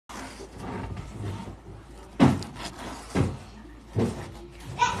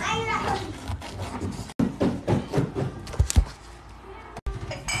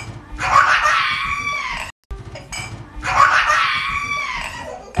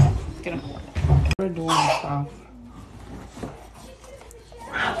Get him. Red one's off.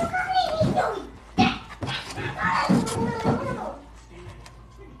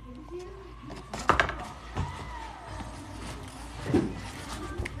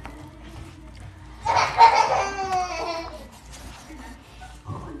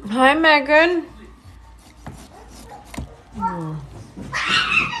 Hi, Megan.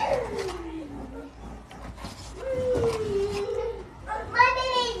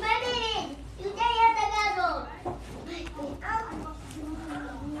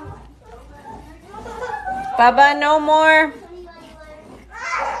 Baba, no more.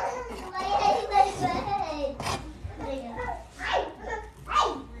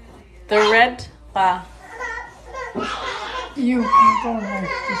 The red. You can go like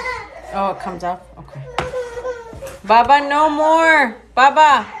this. Oh, it comes up? Okay. Baba, no more.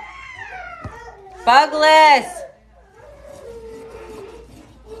 Baba. Bugless.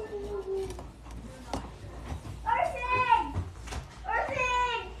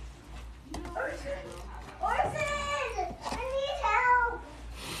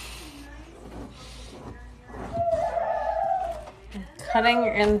 Cutting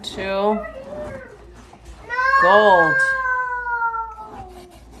into gold.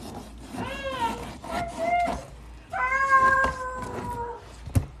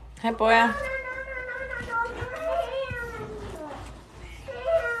 Hi, Boya.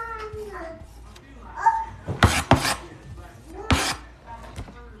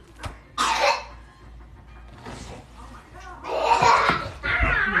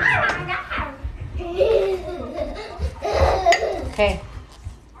 Okay.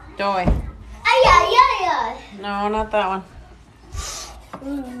 Doy. No, not that one.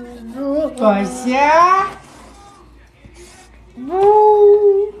 Bosia.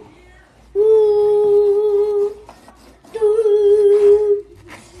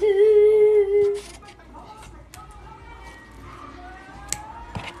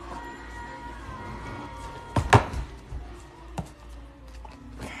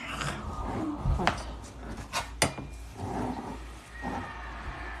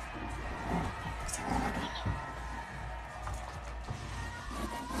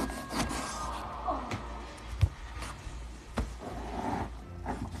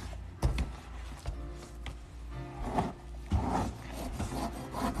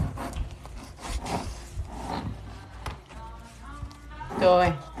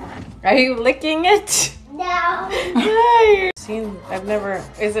 Doy. Are you licking it? No. I've never.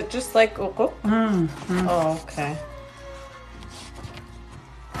 Is it just like uko? Oh, okay.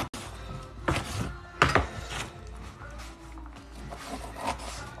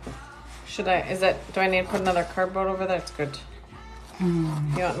 Should I? Is that? Do I need to put another cardboard over there? It's good.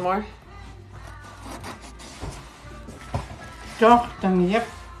 You want more? Yep.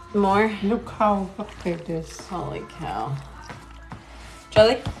 More? Look how big it is. Holy cow.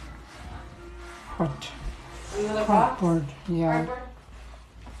 Jelly? Hot. Another box? Cardboard. Yeah. Cardboard?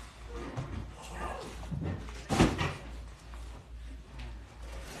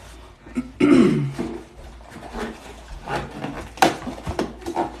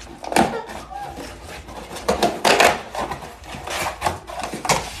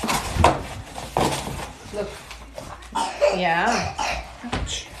 Look. Yeah.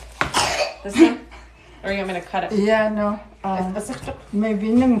 This one? Or you want me to cut it? Yeah, no. Maybe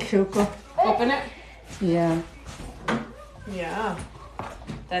nungsuko. Open it? Yeah. Yeah.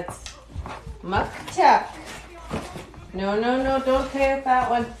 That's maktak. No, don't play with that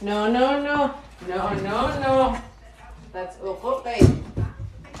one. No. That's ukope.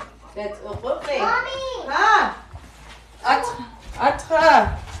 That's ukope. Mommy! Ah!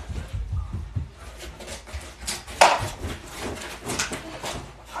 Atra!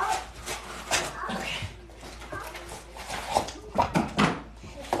 Okay.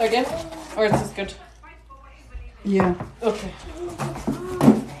 Again? Or is this good? Yeah. Okay.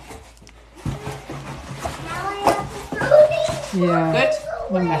 Now I have to throw these Yeah. Good?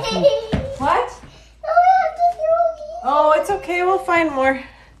 away. What? Now I have to throw these. Oh, it's okay. We'll find more.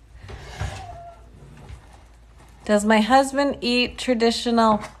 Does my husband eat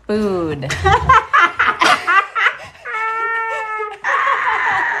traditional food?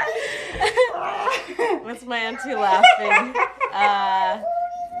 What's my auntie laughing?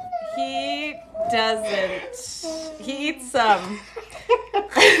 He doesn't. He eats some.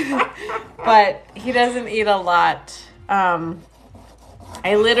 But he doesn't eat a lot.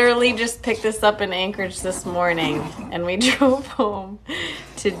 I literally just picked this up in Anchorage this morning and we drove home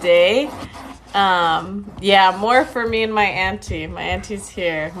today. Yeah, more for me and my auntie. My auntie's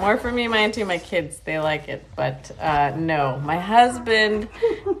here. More for me, my auntie, and my kids. They like it. But no, my husband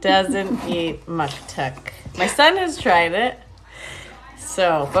doesn't eat maktak. My son has tried it.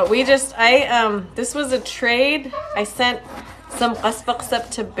 So, but this was a trade. I sent some qasbaqsab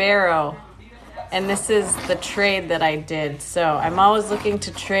to Barrow, and this is the trade that I did. So I'm always looking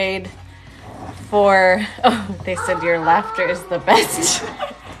to trade for, they said your laughter is the best.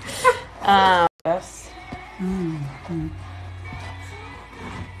 Yes.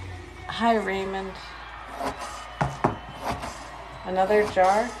 Hi, Raymond. Another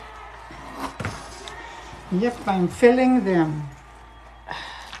jar? Yep, I'm filling them.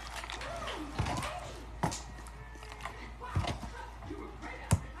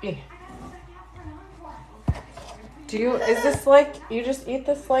 Yeah. Is this like, you just eat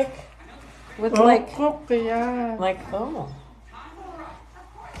this like, with oh.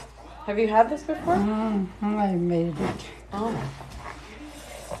 Have you had this before? I made it. Oh.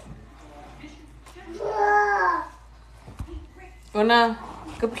 Una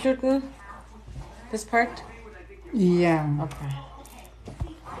gepluten? This part? Yeah, Okay.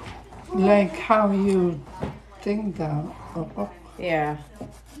 like how you think that. Yeah.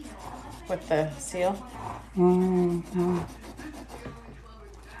 With the seal? Mm-hmm.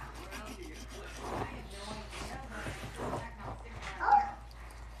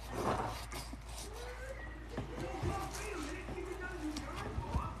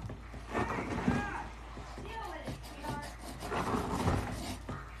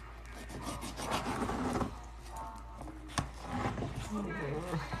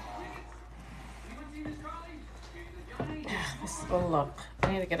 This is ulok.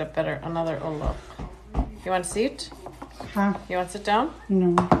 I need to get another ulok. You want to sit? Huh? You want to sit down?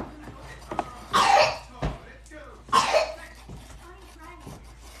 No.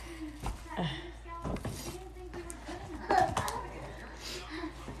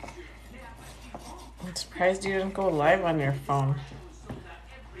 I'm surprised you didn't go live on your phone.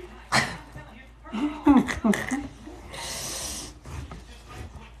 Okay.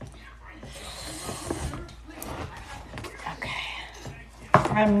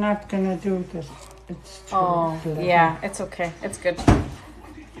 I'm not gonna do this. It's too bloody. Yeah, it's okay. It's good.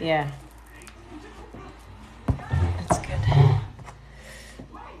 Yeah. It's good.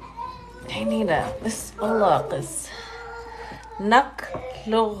 I need this ulok is nak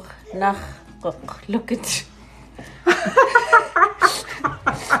log nach look at.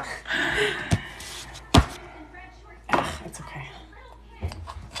 It's okay.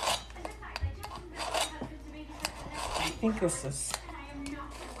 I think this is.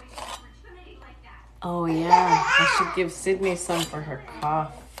 Oh yeah, I should give Sydney some for her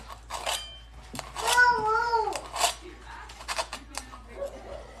cough.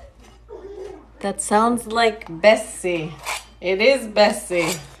 That sounds like Bessie. It is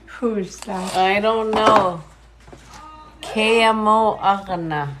Bessie. Who's that? I don't know. KMO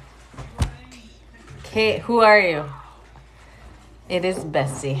Agna. Who are you? It is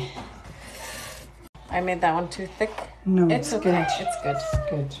Bessie. I made that one too thick. No, It's okay. good. It's good.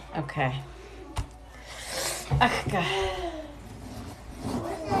 Good. Okay. Okay.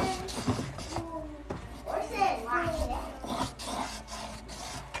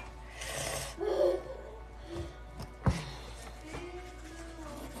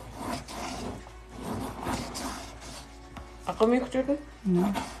 Ako may kutsura?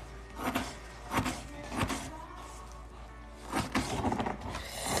 No.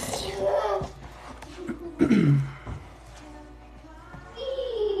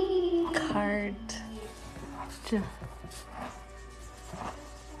 Card.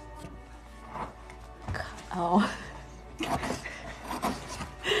 Oh.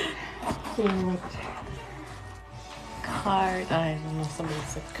 Card. I don't know. Somebody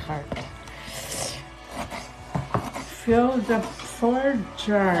said card. Fill the 4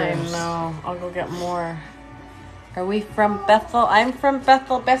 jars. I know. I'll go get more. Are we from Bethel? I'm from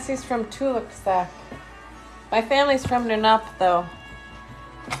Bethel. Bessie's from Tuluksak. My family's from Nunap, though.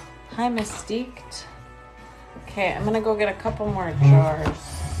 Hi, Mystique. Okay, I'm gonna go get a couple more jars.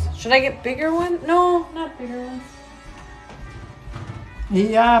 Should I get bigger ones? No, not bigger ones.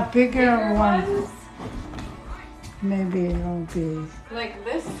 Yeah, bigger one. Maybe it'll be. Like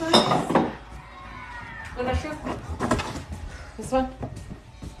this size? Wanna shoot? This one?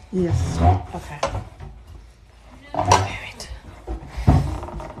 Yes. Okay. Wait.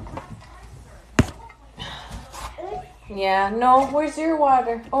 Yeah, no, where's your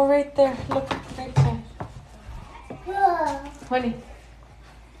water? Oh, right there. Look, right there. Honey.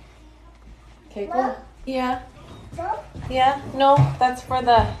 Okay, go. Yeah. Yeah, no, that's for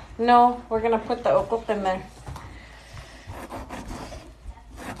the, no, we're gonna put the okok in there.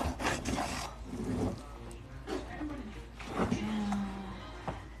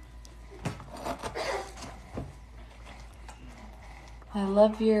 I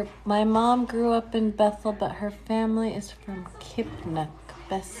love my mom grew up in Bethel, but her family is from Kipnuk,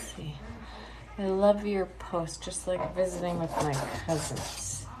 Bessie. I love your post, just like visiting with my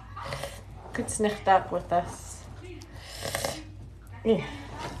cousins. Good snichtak with us. Yeah.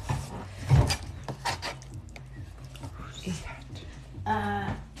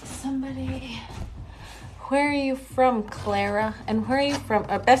 Somebody, where are you from, Clara? And where are you from?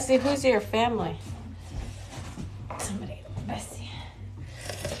 Bessie, who's your family? Somebody, Bessie.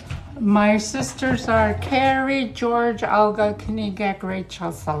 My sisters are Carrie, George, Olga, Knigek,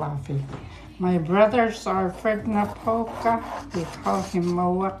 Rachel, Salafi. My brothers are Fred Napoka, we call him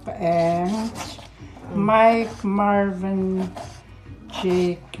Moak, and Mike, Marvin,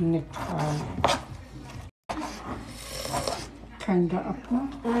 Jake, Nicole. Kinda up now.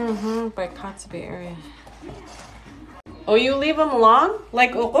 By Kotzebue area. Oh, you leave them long?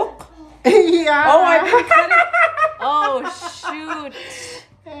 Like ukuk? Yeah. Oh, I've been cutting. Oh, shoot.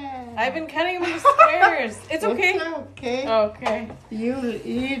 I've been cutting them into squares. It's okay. It's okay. Okay. You'll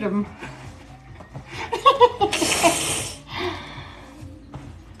eat them.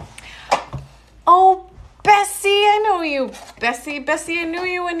 Oh, Bessie, I know you. Bessie, I knew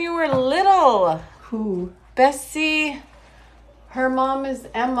you when you were little. Who? Bessie, her mom is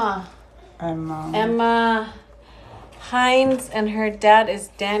Emma. Emma Hines, and her dad is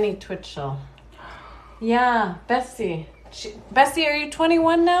Danny Twitchell. Yeah, Bessie. Bessie, are you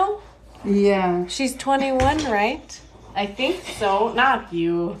 21 now? Yeah. She's 21, right? I think so. Not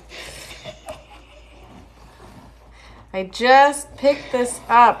you. I just picked this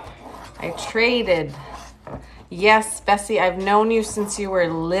up. I traded. Yes, Bessie, I've known you since you were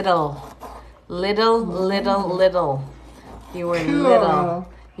little. Little. You were Cool. little.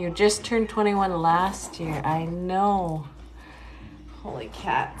 You just turned 21 last year. I know. Holy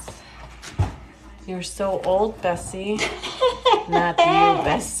cats. You're so old, Bessie. Not you,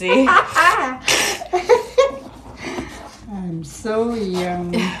 Bessie. I'm so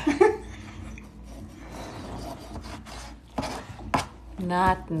young.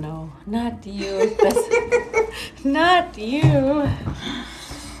 Not you, Bessie. Not you.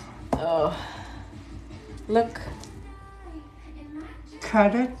 Oh. Look.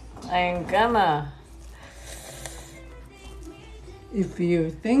 Cut it. I ain't gonna. If you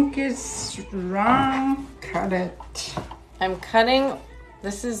think it's wrong, cut it. I'm cutting.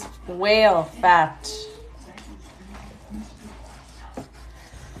 This is whale fat.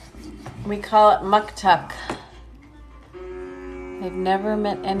 We call it maktak. I've never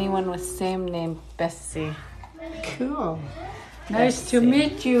met anyone with same name, Bessie. Cool. Nice to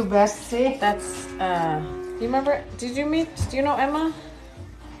meet you, Bessie. That's, you remember, do you know Emma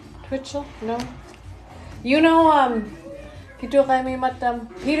Twitchell? No? You know,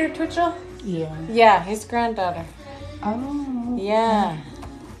 Peter Twitchell? Yeah. Yeah, his granddaughter. Oh. Yeah.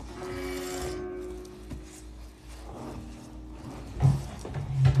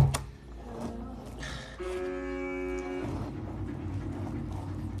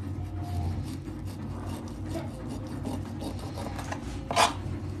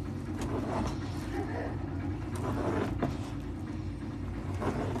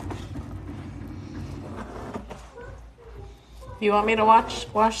 You want me to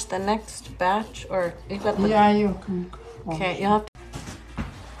wash the next batch, or you got the? Yeah, you can. Okay, you'll have to.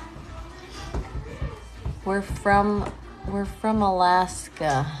 We're from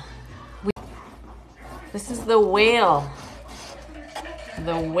Alaska. This is the whale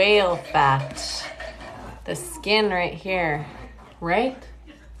fat. The skin right here, right?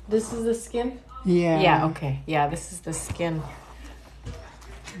 This is the skin? Yeah. Yeah, okay. Yeah, this is the skin.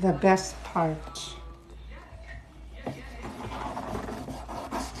 The best part.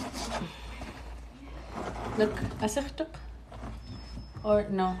 Look, asachtuk? Or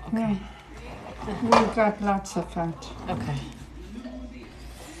no? Okay. We got lots of fat. Okay.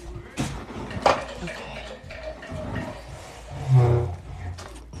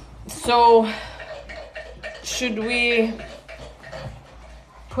 So, should we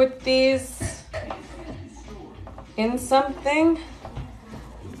put these in something?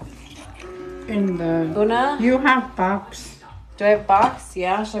 In the. Una? You have box. Do I have a box?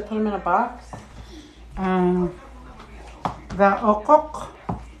 Yeah, should I put them in a box? The okok.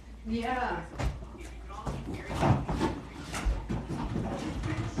 Yeah.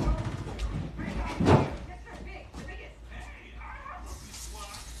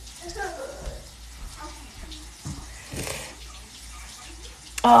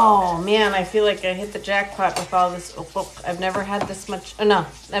 Oh man, I feel like I hit the jackpot with all this ukuk. I've never had this much.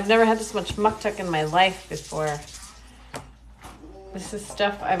 I've never had this much maktak in my life before. This is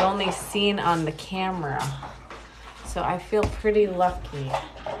stuff I've only seen on the camera. So I feel pretty lucky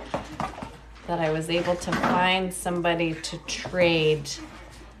that I was able to find somebody to trade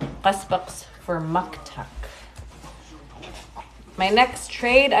qasbaqs for maktak. My next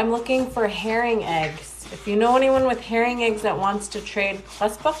trade, I'm looking for herring eggs. If you know anyone with herring eggs that wants to trade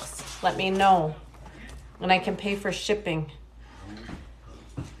qasbaqs, let me know. And I can pay for shipping.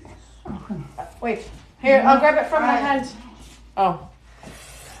 Wait, here, I'll grab it from my hand. Oh.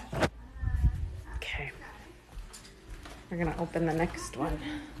 Okay. We're gonna open the next one.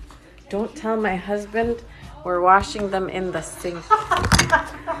 Don't tell my husband we're washing them in the sink.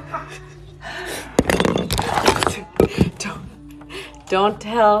 Don't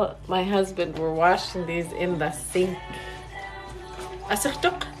tell my husband we're washing these in the sink.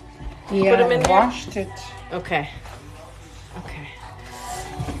 Asirtuk? Yeah, Put them in I here? washed it. Okay. Okay.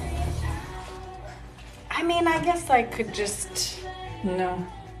 I mean, I guess I could just... No.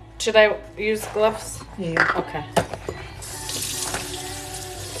 Should I use gloves? Yeah. Okay.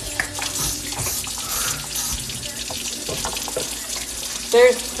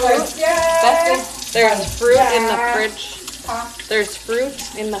 There's fruit. Bessie, there's fruit in the fridge. There's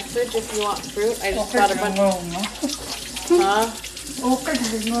fruit in the fridge if you want fruit. I just got a bunch. Huh?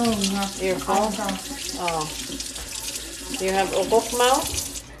 Your phone? Oh. You have ukuk mouth?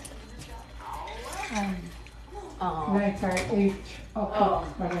 Oh. Like I ate okra,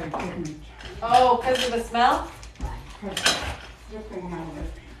 but I didn't. Oh, because of the smell? Looking at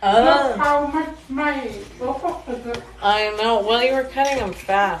it. Oh. Look how much my okra is. I know. Well, you were cutting them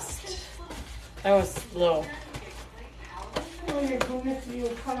fast. That was slow. Oh, you're going to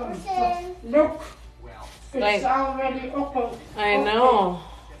your column. Look, it's already open. I know.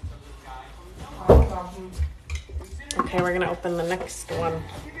 Okay, we're gonna open the next one.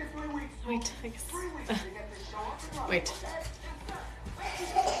 Wait, I guess. Wait.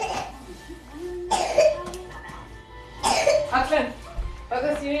 Aklan,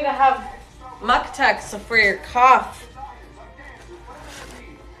 August, you need to have maktak for your cough.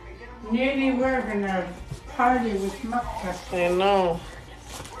 Nearly we're gonna party with maktak. I know.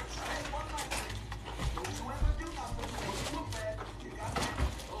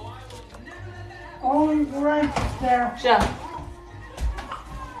 Oh, right there. Yeah.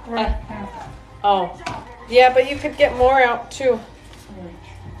 Right there. Oh. Yeah, but you could get more out too. Right.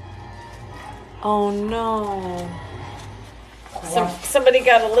 Oh no. Wow. Somebody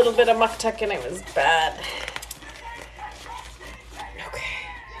got a little bit of maktak and it was bad. Okay.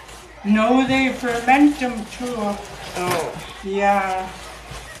 No, they ferment them too. Oh. Yeah.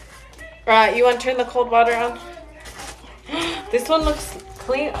 You want to turn the cold water on? This one looks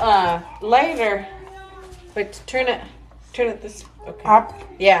clean, lighter. Wait, turn it this, okay. Up.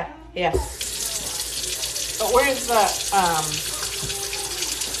 Yeah. But where's the,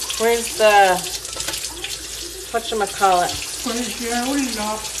 whatchamacallit? Where's your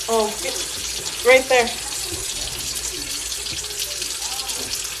window? Oh, right there.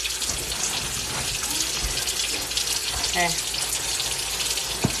 Okay.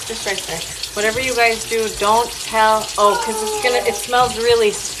 Just right there. Whatever you guys do, don't tell. Oh, because it smells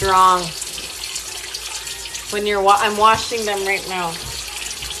really strong. When I'm washing them right now.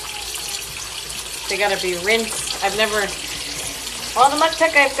 They gotta be rinsed. All the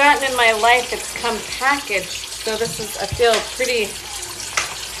maktak I've gotten in my life, it's come packaged. So this is, I feel pretty,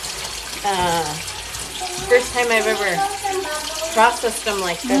 first time I've ever processed them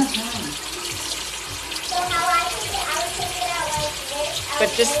like this.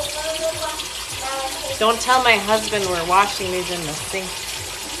 But just don't tell my husband we're washing these in the sink.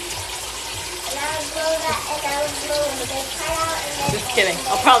 Just kidding.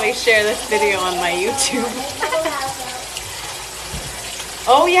 I'll probably share this video on my YouTube.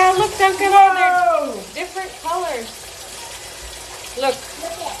 Oh yeah, look, Duncan, they're different colors. Look.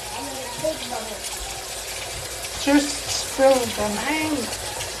 Just spill them.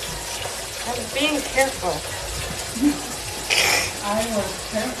 I'm being careful. I was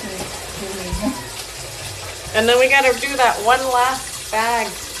careful. And then we gotta do that one last bag,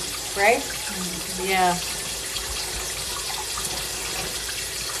 right? Mm-hmm. Yeah.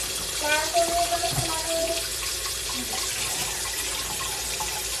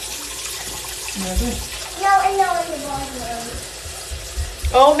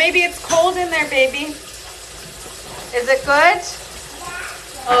 Oh, maybe it's cold in there, baby. Is it good?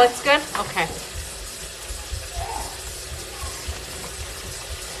 Oh, it's good? Okay.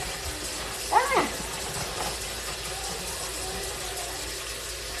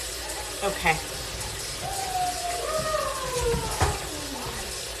 Okay.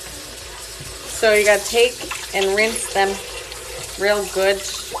 So you gotta take and rinse them real good.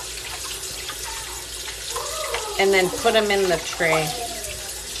 and then put them in the tray.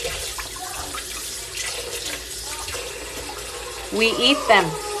 We eat them.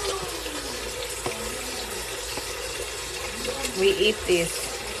 We eat these.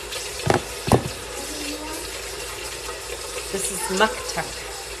 This is maktak.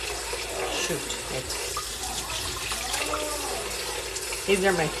 Shoot. These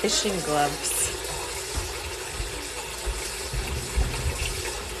are my fishing gloves.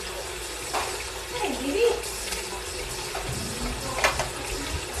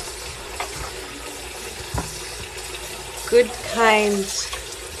 Good kind.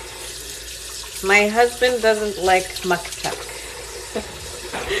 My husband doesn't like maktak.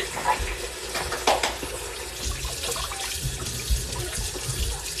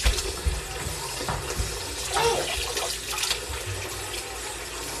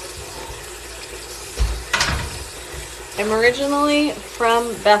 I'm originally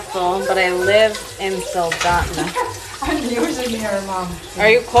from Bethel, but I live in Soldotna. I'm using your mom. Are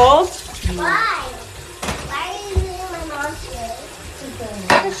you cold? Why? Why are you using my mom's shoes?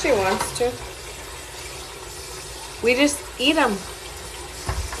 Because she wants to. We just eat them.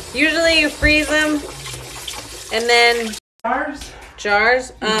 Usually you freeze them and then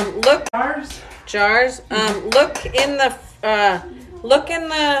jars. Look in the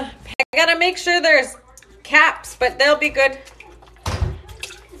I gotta make sure there's caps, but they'll be good.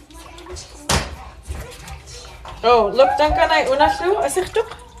 Oh, look, dan kan hij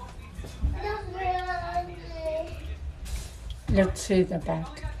Let's see the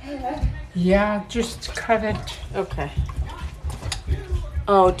back. Yeah, just cut it. Okay.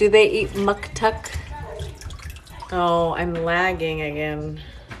 Oh, do they eat maktak? Oh, I'm lagging again.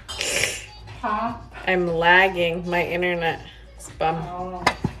 Huh? I'm lagging. My internet is bum. Oh.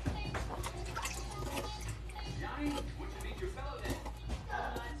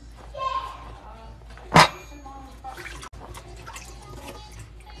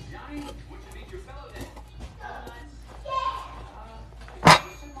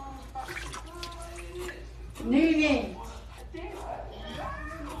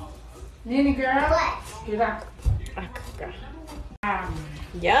 Nene girl, get up.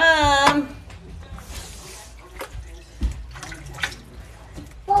 Yum.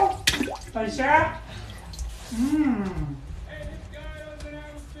 What's that?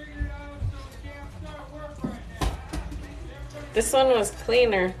 This one was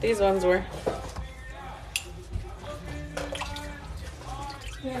cleaner. These ones were.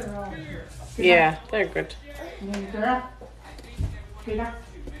 Yeah, they're good. Nene girl, get up.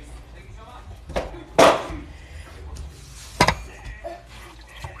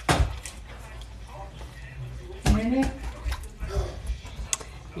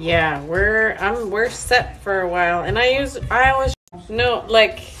 Yeah, we're set for a while, and I always no,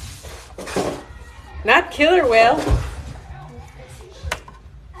 like, not killer whale.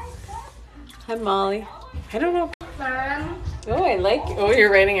 Hi Molly. I don't know. Mom? Oh, I like. Oh,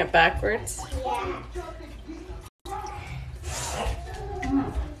 you're writing it backwards. Yeah.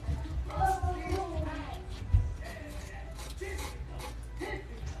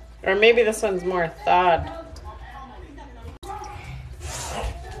 Or maybe this one's more thawed.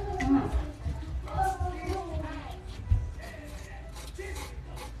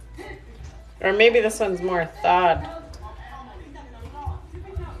 Or maybe this one's more thawed.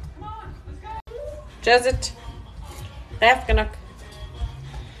 Jazit.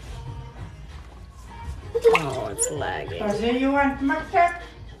 Oh, it's lagging. So you want maktak?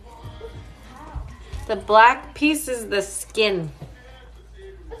 The black piece is the skin.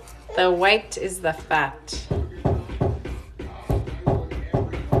 The white is the fat.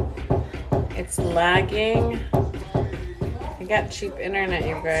 It's lagging. I got cheap internet,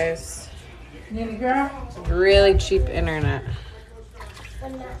 you guys. Nene girl? Really cheap internet.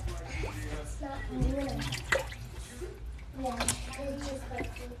 But not, it's not new. Yeah, it's just like.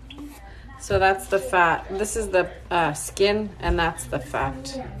 So that's the fat. This is the skin, and that's the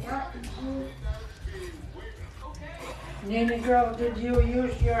fat. Nene girl, did you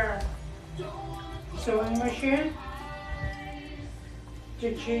use your sewing machine?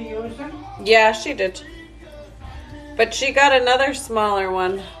 Did she use them? Yeah, she did. But she got another smaller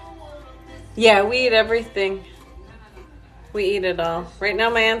one. Yeah, we eat everything. We eat it all. Right now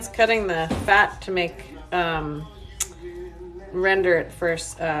my aunt's cutting the fat to make, render it for,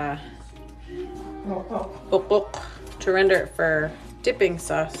 to render it for dipping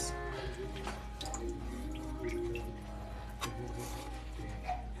sauce.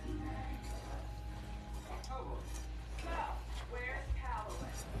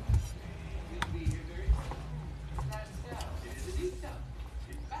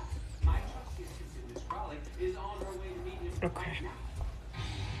 Is on Okay.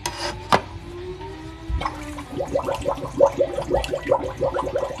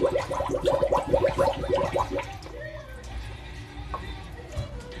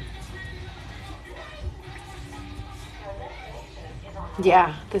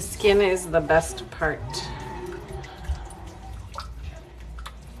 Yeah, the skin is the best part.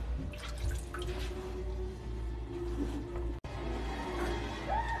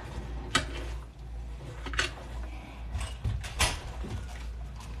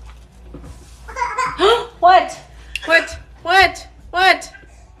 What? What? What? What?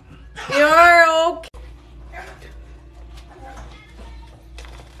 You're okay.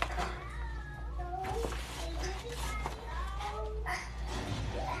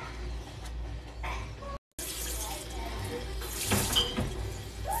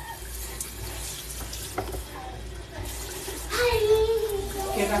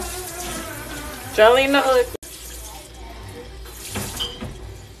 Get up. Jolly no.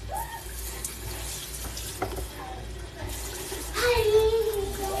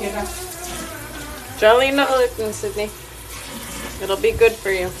 Get up. Jolly no, Sydney. It'll be good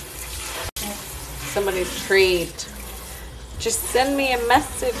for you. Somebody trade. Just send me a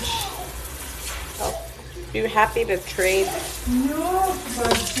message. I'll be happy to trade. No,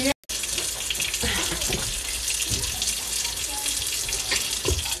 but yeah.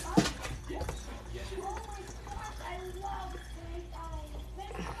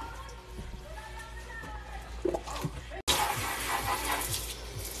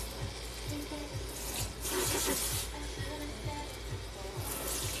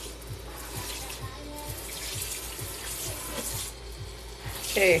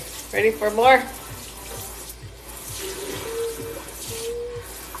 Okay, ready for more?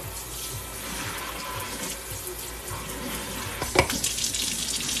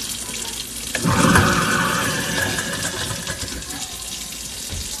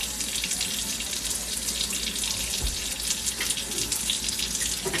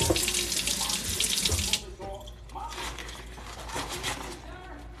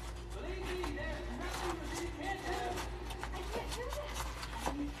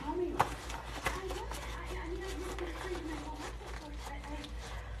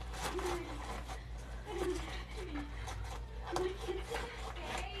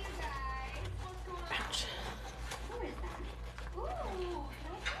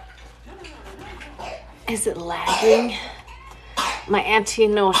 Is it lagging? My auntie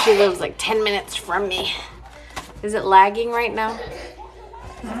knows she lives like 10 minutes from me. Is it lagging right now?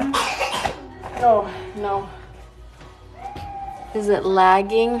 No, no. Is it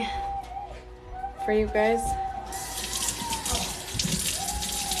lagging for you guys?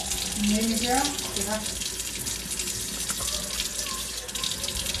 Name girl. Get up.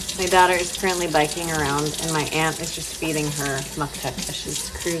 My daughter is currently biking around and my aunt is just feeding her maktak as she's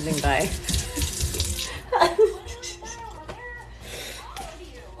cruising by.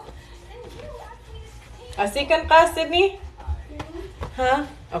 Asikan ka, Sydney? Huh?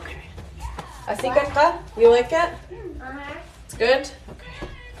 Okay. Asikan ka? You like it? It's good? Okay.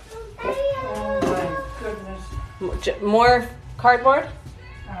 Oh my goodness. More cardboard?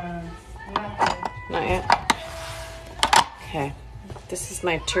 Not Not yet. Okay. This is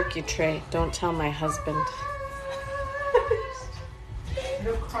my turkey tray. Don't tell my husband.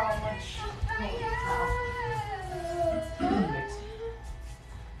 Look how much.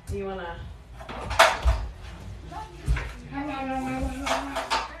 You wanna?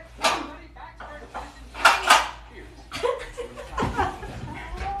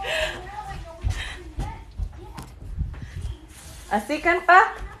 Asikan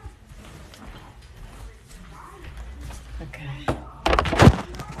pa? Okay.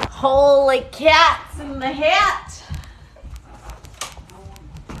 Holy cats in the hat!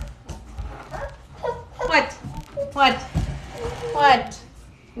 What? What? What?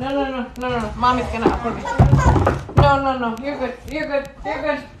 No, no, no, no, no, no. Mommy's gonna upload it. No, no, no. You're good. You're good. You're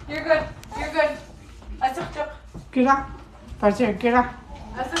good. You're good. You're good. Get up. Pastor, get up.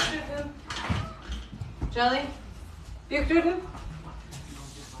 Jelly? You doing?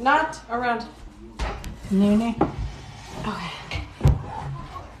 Not around. Nene. Okay.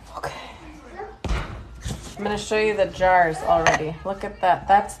 Okay. I'm gonna show you the jars already. Look at that.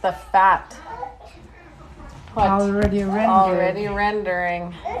 That's the fat. What? Already rendered. Already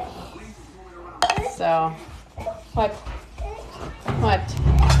rendering. So, what? What?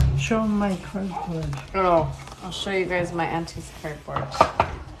 Show my cardboard. Oh, I'll show you guys my auntie's cardboard.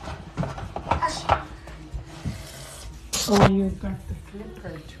 Oh, you got the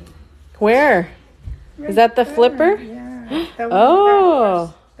flipper too. Where? Is that the flipper? Yeah. The one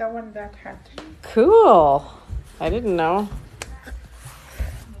Oh. the one that had. Cool. I didn't know.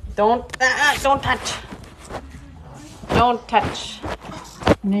 Don't touch. Don't touch.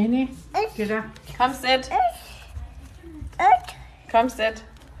 Nene, get up. Come sit. Come sit.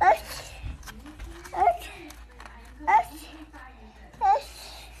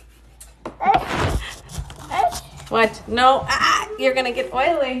 What? No. You're gonna get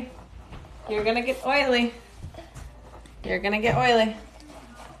oily. You're gonna get oily. You're gonna get oily.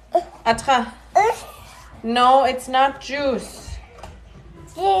 Atra. No, it's not juice.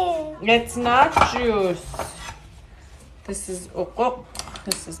 It's not juice. This is uquq.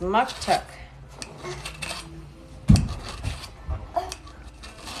 This is maktak.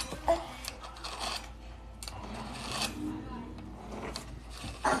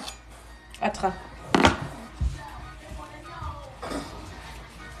 Atra.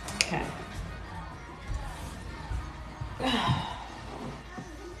 Okay.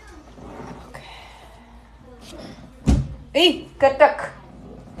 Hey, katak.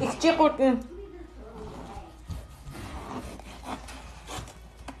 Ich chikuten.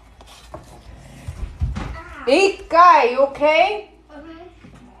 Hey, guy, you okay?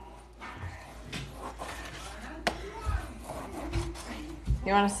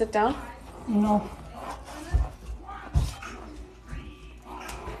 You want to sit down? No.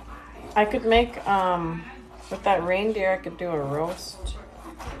 I could make with that reindeer. I could do a roast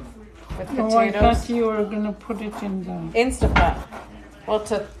with Oh, I potatoes. thought you were gonna put it in the. Instapot. Well,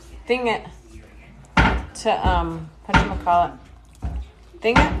 to thing it, to whatchamacallit,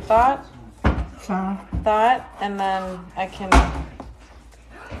 thing it, thought, and then I can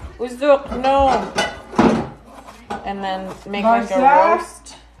uzuk, no, and then make like a Basa?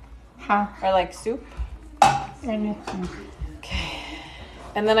 roast Huh? or like soup. Anything. Okay,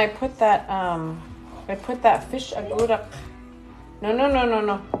 and then I put that fish agurak.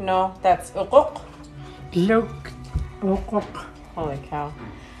 No, that's uquq. Look. Okok. Holy cow.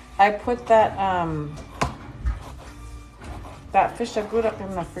 I put that fish agurak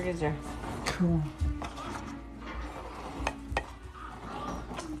in the freezer. Cool.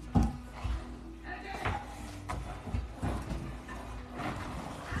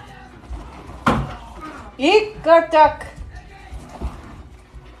 Eat duck.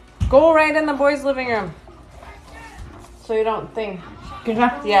 Go right in the boys' living room. So you don't think. Get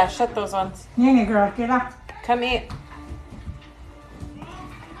up. Yeah, shut those ones. Nene girl, get up. Come eat.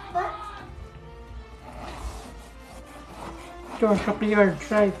 Don't up your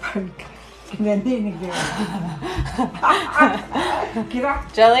tripod. Nene girl. Get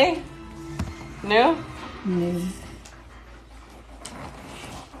up. Jelly? No? Nene.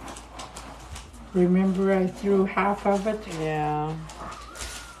 Remember I threw half of it? Yeah.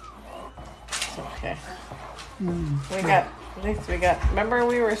 It's okay. We got, at least we got, remember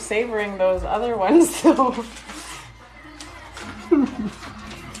we were savoring those other ones though.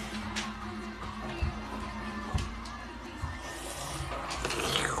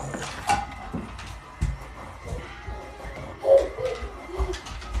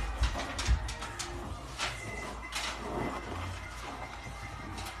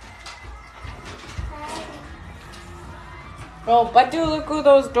 Oh, but do Luku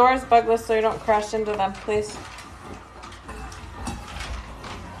those doors bugless so you don't crash into them, please.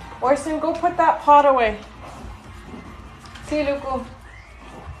 Orson, go put that pot away. See, Luku.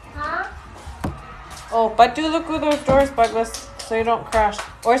 Huh? Oh, but do Luku those doors bugless so you don't crash.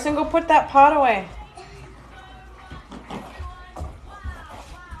 Orson, go put that pot away.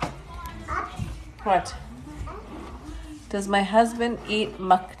 What? Does my husband eat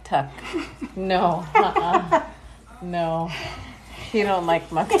maktak? No. No. He don't like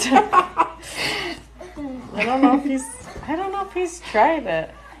maktak. I don't know if he's tried it.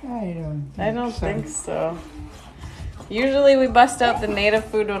 I don't think so. Usually we bust out the native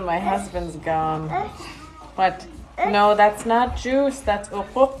food when my husband's gone. What? No, that's not juice. That's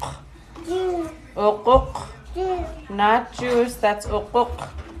uquq. Uquq. Not juice. That's uquq.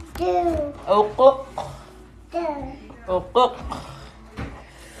 Uquq. Uquq.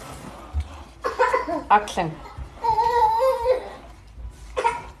 Action.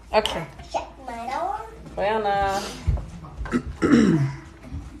 Okay. Brianna.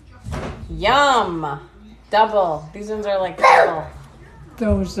 Yum. Double. These ones are like double.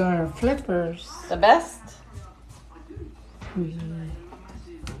 Those are flippers. The best?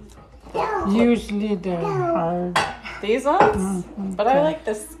 Usually they're hard. These ones? But I like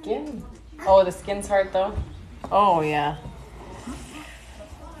the skin. Oh, the skin's hard though? Oh, yeah.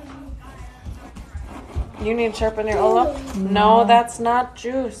 You need to sharpen your Olaf? No, that's not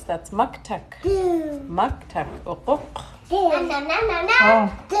juice. That's maktak. Maktak. Uquq. Oh,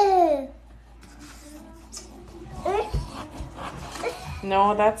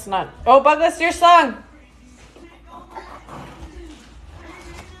 No, that's not. Oh, Douglas, your song.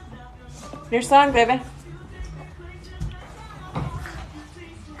 Your song, baby.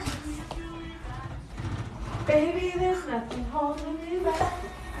 Baby, there's nothing holding me back.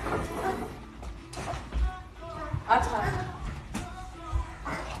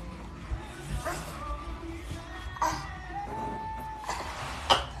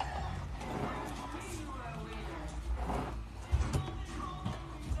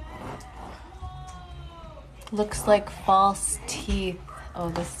 Looks like false teeth. Oh,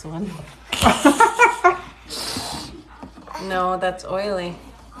 this one. No, that's oily.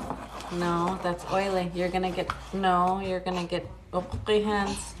 No, that's oily. You're gonna get. No, you're gonna get. Okay,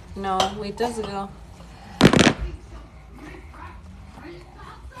 hands. No, wait, does it go?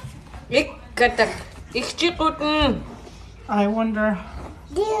 I wonder.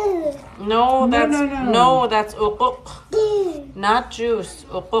 No, that's no. no, that's uquq. Not juice.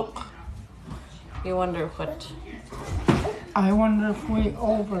 Uquq. You wonder what? I wonder if we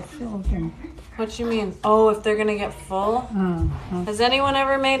overfilled them. What you mean? Oh, if they're gonna get full? Mm-hmm. Has anyone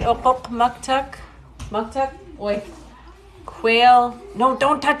ever made uquq maktak? Maktak? Oi. Quail. No,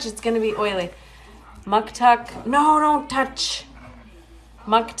 don't touch. It's gonna be oily. Maktak. No, don't touch.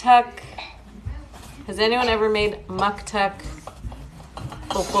 Maktak. Has anyone ever made maktak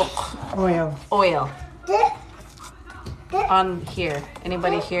uquq Oil. oil? On here.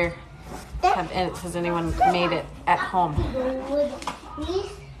 Anybody here? Has anyone made it at home?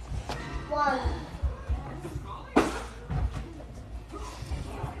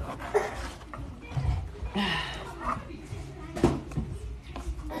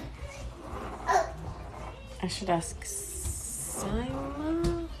 I should ask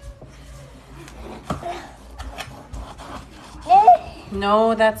Simon.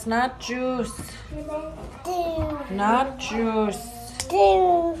 No, that's not juice. Not juice.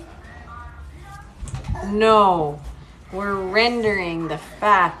 No, we're rendering the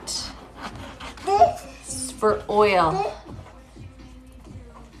fat for oil.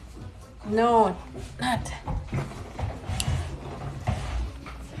 No, not.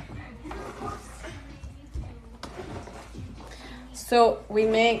 So we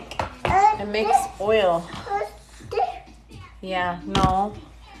make, it makes oil. Yeah, no,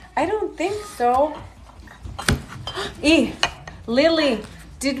 I don't think so. Lily,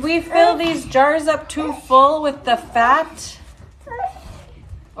 did we fill these jars up too full with the fat?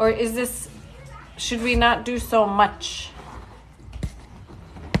 Or is this, should we not do so much?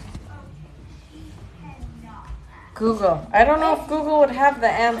 Google. I don't know if Google would have the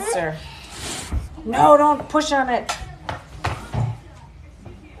answer. No, don't push on it.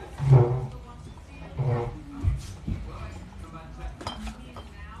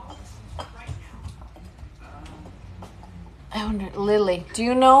 I wonder, Lily, do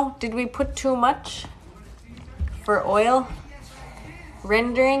you know, did we put too much for oil?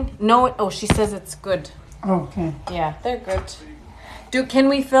 Rendering? No, oh, she says it's good. Okay. Yeah, they're good. Can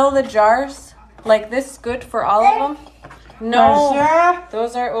we fill the jars like this good for all of them? No,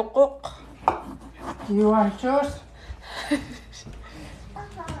 those are uquq. You want juice?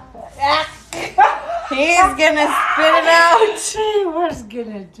 He's gonna spit it out. He was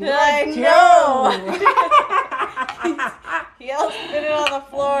gonna do it. I know. He'll spit it on the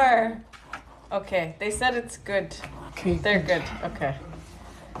floor. Okay, they said it's good. Okay. They're good. Okay.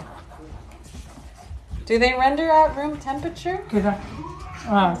 Do they render at room temperature? Good.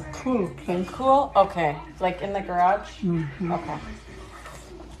 Cool place. Cool. Okay. Like in the garage? Mm-hmm. Okay.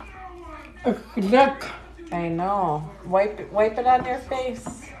 Look. I know. Wipe it on your face.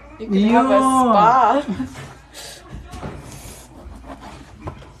 You can have a spa.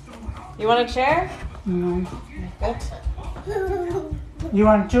 You want a chair? No. Good. You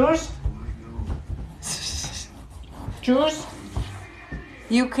want juice? Juice?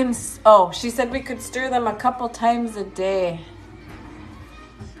 You can. Oh, she said we could stir them a couple times a day.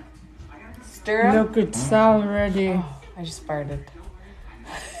 Stir 'em? Look, it's already I just farted.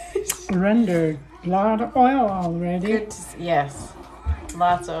 rendered. A lot of oil already. Good. Yes.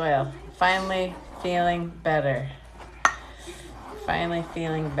 Lots of oil. Finally feeling better. Finally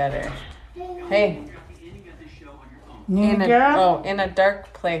feeling better. Hey. In a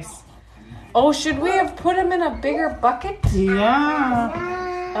dark place. Oh, should we have put them in a bigger bucket?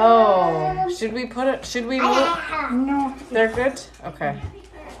 Yeah. Oh, should we put it? Should we move? No. They're good? Okay.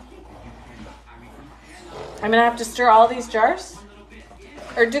 I'm gonna have to stir all these jars?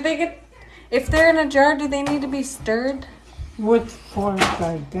 Or do they get, if they're in a jar, do they need to be stirred? With fork,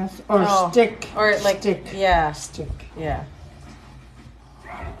 I guess. Or stick. Or like, stick. Yeah. Stick. Yeah.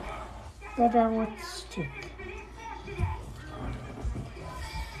 Better with stick.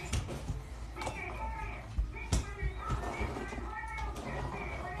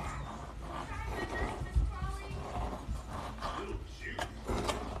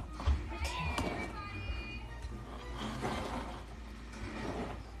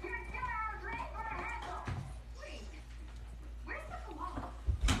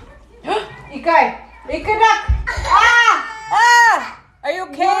 Ikay. Ikadak. Ah! Ah! Are you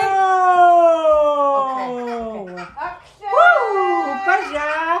okay? Whoa! Okay. Woo!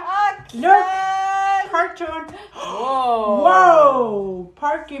 Pasha! Look! Cartoon! Whoa! Whoa!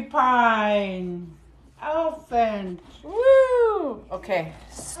 Porcupine! Elephant! Woo! Okay,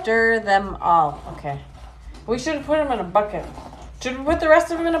 stir them all. Okay. We should put them in a bucket. Should we put the rest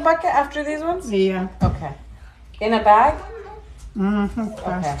of them in a bucket after these ones? Yeah. Okay. In a bag? Mm-hmm.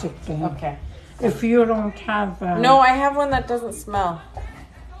 Plastic bag. Okay. If you don't have No, I have one that doesn't smell.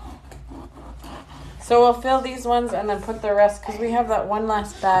 So we'll fill these ones and then put the rest because we have that one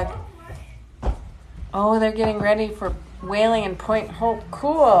last bag. Oh, they're getting ready for Whaling and Point Hope.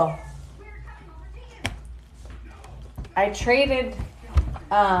 Cool. I traded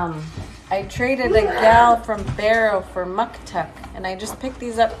a gal from Barrow for maktak, and I just picked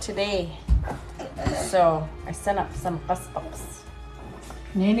these up today. So I sent up some bus ups.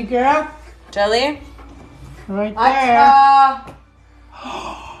 Nina girl, Jelly? right there.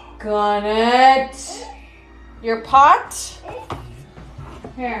 Got it. Your pot?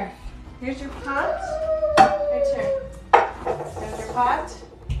 Here. Here's your pot. Right here. There's your pot.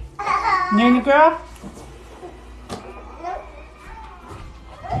 Nina girl.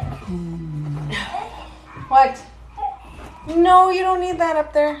 What? No, you don't need that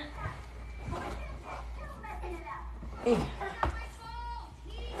up there. Hey.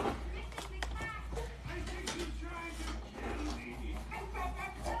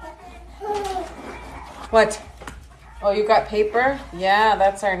 What? Oh, you got paper? Yeah,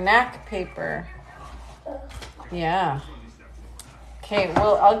 that's our knack paper. Yeah. Okay,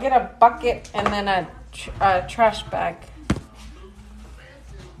 well, I'll get a bucket and then a trash bag.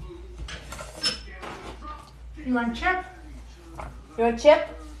 You want chip? You want chip?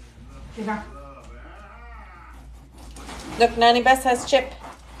 Yeah. Look, Nanny Bess has chip.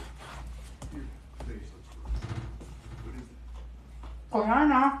 Oh, I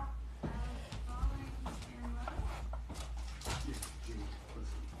know.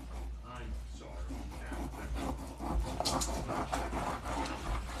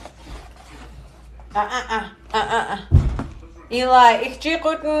 Eli, ich gehe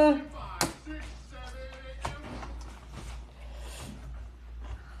guten.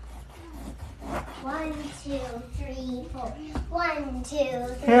 One, two, three, four. One, two,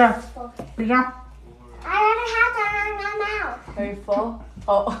 three, Here. four. Yeah. I already have that on my mouth. Are you full?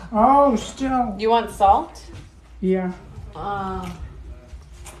 Oh. Oh, still. You want salt? Yeah. Are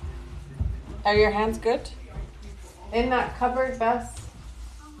your hands good? In that cupboard, Bess?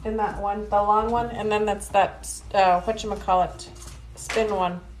 In that one, the long one? And then that's that, whatchamacallit, spin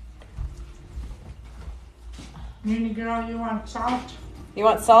one. Nina girl, you want salt? You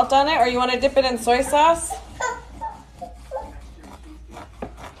want salt on it, or you want to dip it in soy sauce?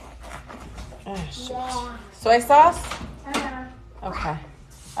 Oh, shoot. Yeah. Soy sauce? Uh-huh. Okay.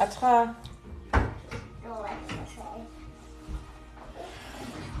 Atra. Oh, that's okay.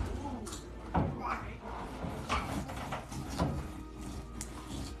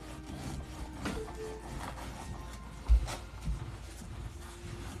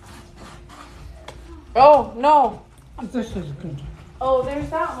 Oh, no. This is good. Oh, there's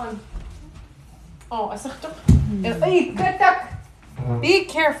that one. Oh, I sucked up. Hey, good duck. Be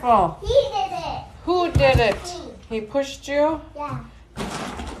careful. He did it. Who did it? He pushed you? Yeah.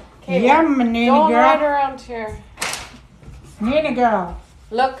 Okay, Yum, Nina don't ride girl. around here. Nina girl.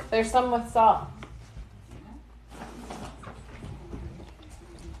 Look, there's some with salt.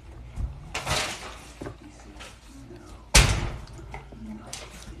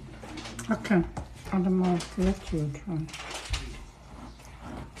 Okay. I don't know if let you try.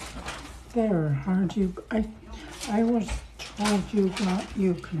 There, how do you? I was told you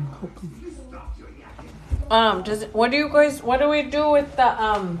can cook them. What do we do with the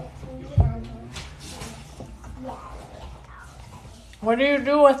what do you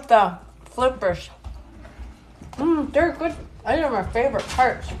do with the flippers? They're good. These are my favorite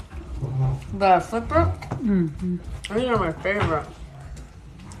parts. The flipper? Mm-hmm. These are my favorite.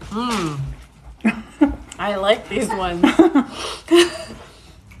 I like these ones.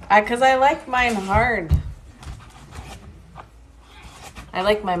 Because I like mine hard. I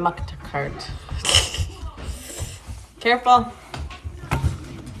like my maktak hard. Careful.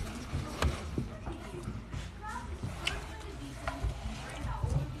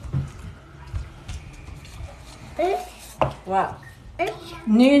 What?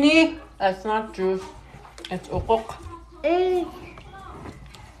 Nini? That's not juice. It's ukok.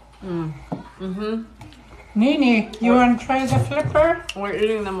 Nini, you want to try the flipper? We're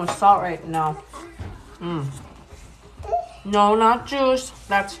eating them with salt right now. No, not juice.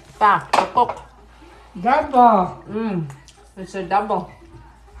 That's fat. Oh, Double. it's a double.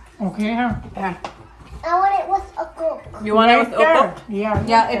 Okay, here. Yeah. I want it with a Coke. You want it with ukok? Yeah.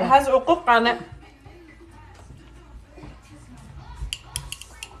 Yeah, it has ukok on it.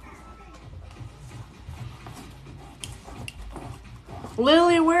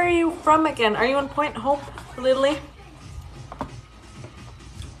 Lily, where are you from again? Are you in Point Hope, Lily?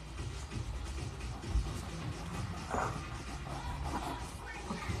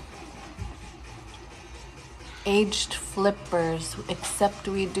 Aged flippers, except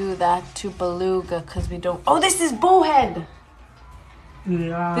we do that to beluga because we don't. Oh, this is bowhead.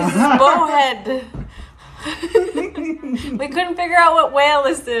 Yeah. This is bowhead. We couldn't figure out what whale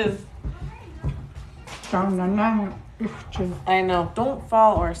this is. I know. Don't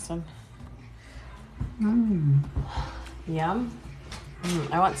fall, Orson. Yum.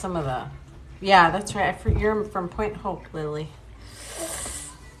 I want some of the. Yeah, that's right. You're from Point Hope, Lily.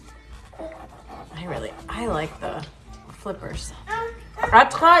 I like the flippers.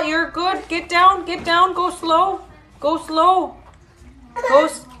 Atra, you're good. Get down. Go slow. Go slow. Go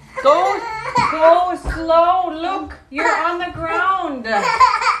slow. Look, you're on the ground.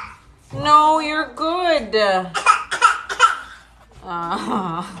 No, you're good.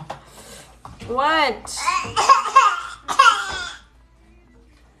 What?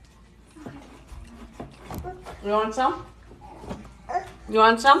 You want some? You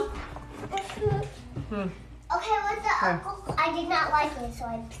want some? Okay, with the Coke, I did not like it, so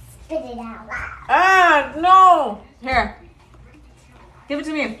I spit it out. Ah, no. Here. Give it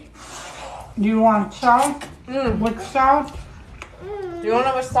to me. Do you want salt? With salt? Do you want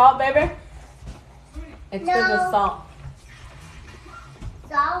it with salt, baby? It's good with salt.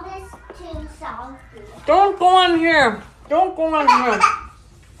 Salt is too salty. Don't go on here. Don't go on here.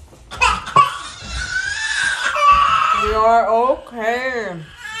 You're okay.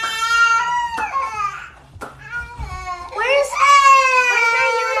 Where's my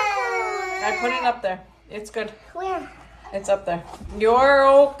unicorn? I put it up there. It's good. Where? It's up there. You're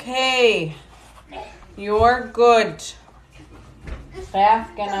okay. You're good.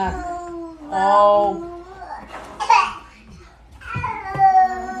 Back and up. Oh.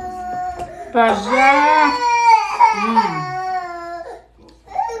 Bazaar.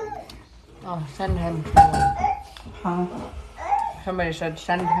 Oh, send him. Huh? Somebody said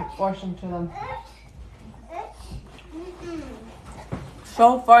send him, Orson to them.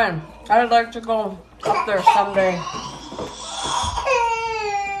 So fun. I would like to go up there someday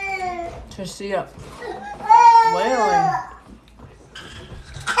to see it whaling.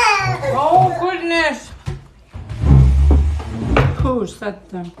 Oh goodness! Who said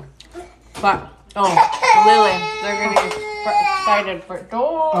them? But Lily, they're gonna be excited for it.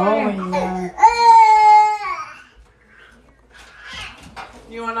 Oh, yeah.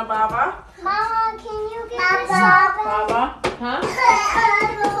 You want a baba? Mama, can you get this Baba? Baba? Huh?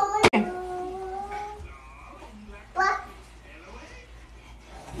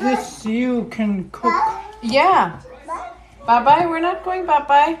 This you can cook. Yeah. Bye-bye. We're not going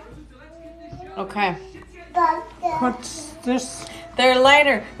bye-bye. Okay. What's this? They're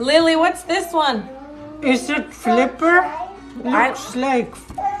lighter. Lily, what's this one? Is it flipper? Looks like.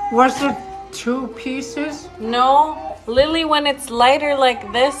 Was it 2 pieces? No. Lily, when it's lighter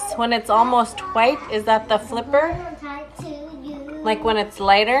like this, when it's almost white, is that the flipper? Like when it's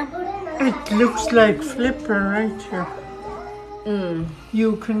lighter? It looks like flipper right here.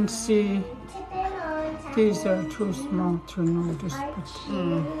 You can see these are too small to notice.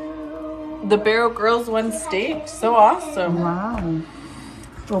 But The Barrel Girls one stayed. So awesome. wow.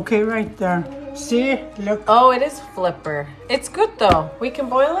 Okay, right there. See? Look. Oh, it is flipper. It's good though. We can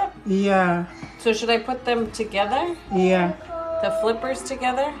boil it. Yeah. So should I put them together? Yeah. The flippers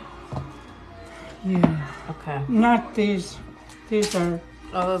together? Yeah. Okay. Not these. These are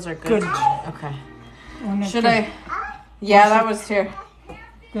Oh, those are good. good. Okay. Only Should I? Yeah, that was here.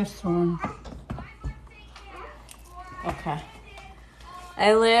 This one. Okay.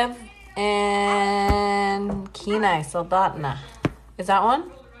 I live in Kenai, Soldotna. Is that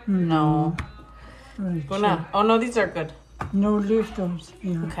one? No. Right. Guna. Oh no, these are good. No, leave those.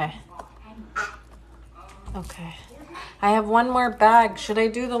 Yeah. Okay. Okay. I have one more bag. Should I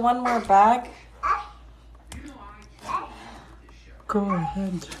do the one more bag? Go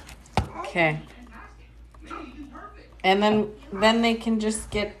ahead. Okay. And then they can just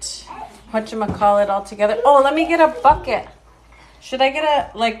get whatchamacallit all together. Oh, let me get a bucket. Should I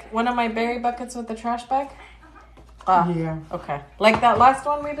get one of my berry buckets with the trash bag? Yeah. Okay. Like that last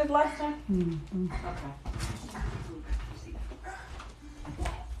one we did last time? Mm-hmm.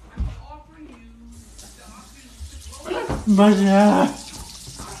 Okay. But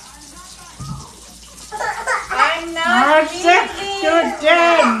I'm not sick leaving. to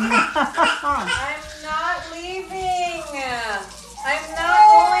death. I'm not leaving. I'm not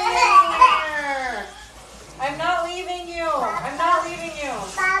going anywhere. I'm not leaving you. I'm not leaving you.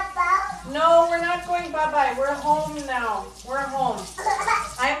 No, we're not going bye-bye. We're home now. We're home.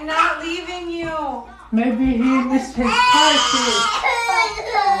 I'm not leaving you. Maybe he missed his party.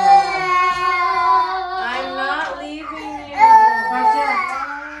 I'm not leaving you.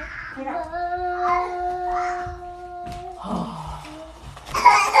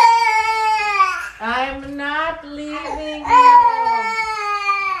 I'm not leaving you.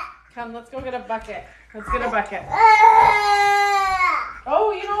 Come, let's go get a bucket. Let's get a bucket.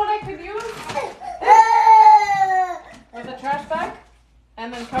 Oh, you know what I could use? With a trash bag?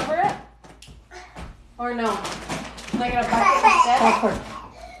 And then cover it? Or no? Can I get a bucket instead? Pepper.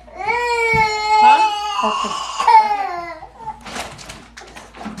 Huh? Pepper.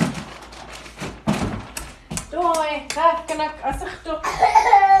 Doei, daar kan ik als ik toch.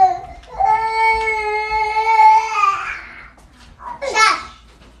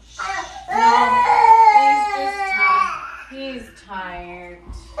 No, he's tired.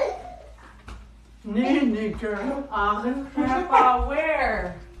 Nene girl. Grandpa,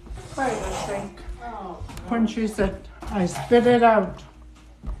 where? Wait a sec. Oh, When she said, I spit it out.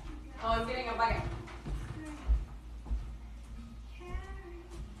 I'm getting a bucket.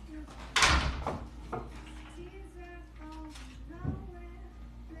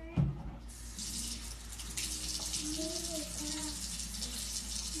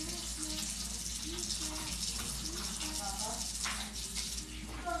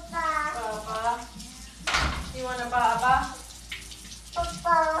 Baba. You want a baba?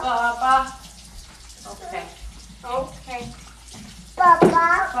 Baba. Okay. Okay.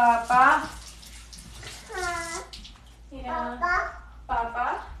 Baba. Yeah.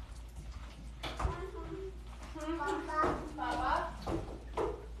 Baba. Baba.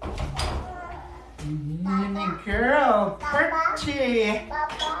 Nene girl, pretty.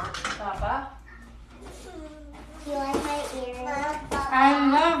 Baba. You like my earrings? I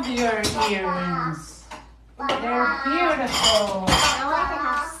love your earrings. They're beautiful. Now I can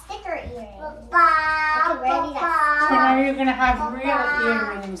have sticker earrings. I can wear these as When are you going to have real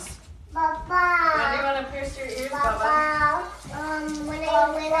earrings? When do you want to pierce your ears, Baba? When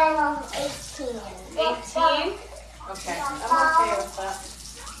I'm 18. 18? Okay, I'm okay with that.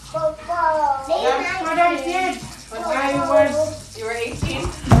 That's what I did. When I was, you were 18?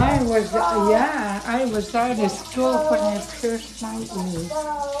 I was out of school when I pierced my ears.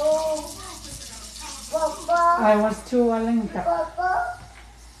 I was too Alinka.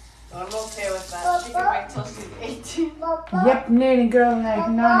 I'm okay with that. She can wait till she's 18. Yep, nene girl, like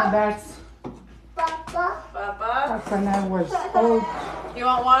none of that's Baba, when I was old. you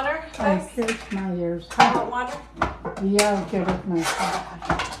want water? I Guys? pierced my ears. You want water? Yeah, I'll get it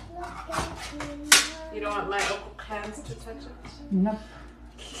myself. You don't want my Uncle hands to touch it? Nope.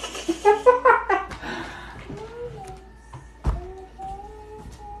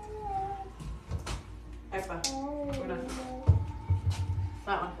 High five. Una.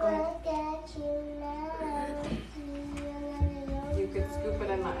 That one. Go ahead. You could scoop it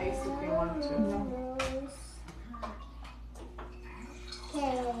in the ice if you want to.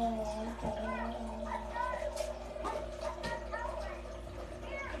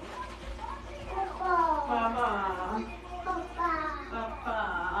 Mama. Papa.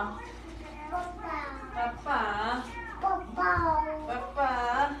 Papa.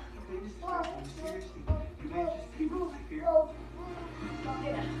 Papa.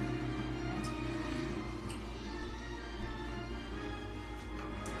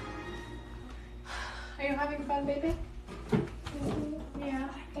 Are you having fun, baby? Yeah.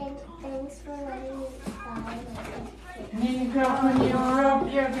 Thanks for letting me try. Nene girl, when you grow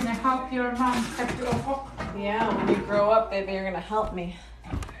up, you're going to help your mom cut your hook. Yeah, when you grow up, baby, you're gonna help me.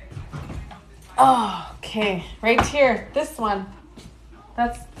 Oh, okay. Right here. This one.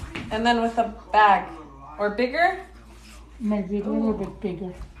 That's, and then with a bag. Or bigger? Maybe a little bit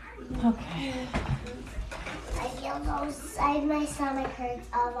bigger. Okay. I feel those. My stomach hurts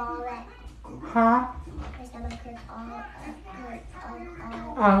of all that. Huh? My stomach hurts all.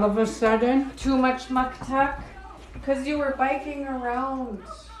 All of a sudden? Too much maktak? Because you were biking around.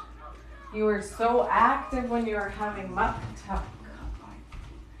 You were so active when you were having maktak.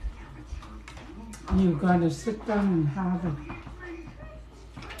 You got to sit down and have it.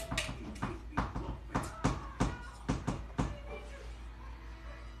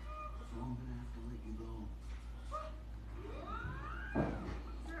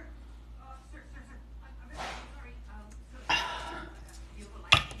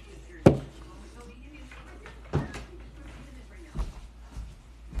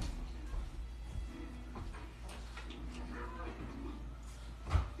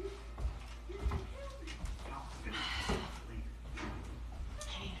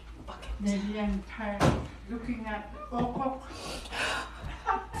 Maybe I'm tired looking at. Oh.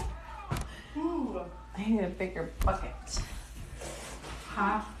 Ooh. I need a bigger bucket.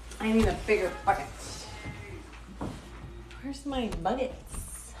 Huh? I need a bigger bucket. Where's my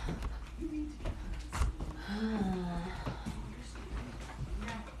buckets?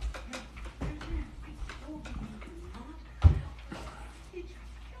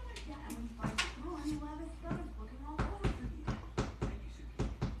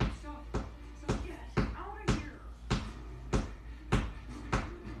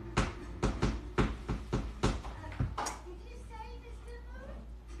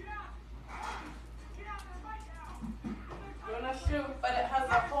 Shoe, but it has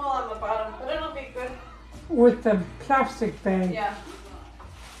a hole on the bottom, but it'll be good. With the plastic bag. Yeah.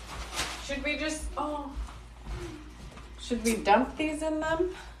 Should we should we dump these in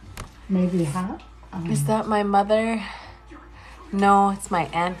them? Maybe huh? Is that my mother? No, it's my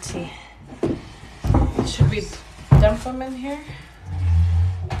auntie. Should we dump them in here?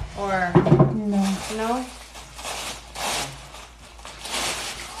 Or No. no?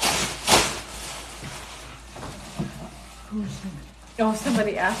 Oh,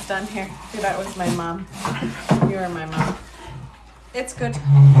 somebody asked on here. That was my mom. You are my mom. It's good.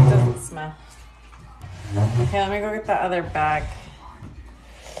 It doesn't smell. Okay, let me go get that other bag.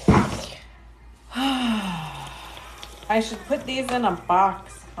 I should put these in a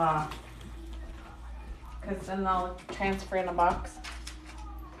box. Because then they'll transfer in a box.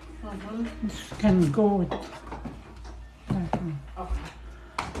 This can go with that one. Okay.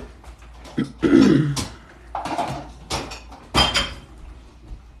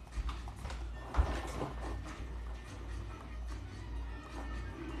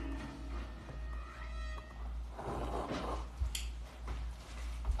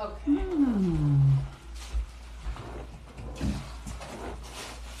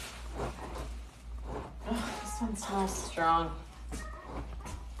 This one smells strong.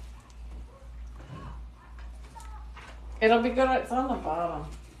 It'll be good. It's on the bottom,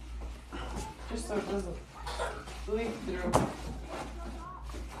 just so it doesn't leak through.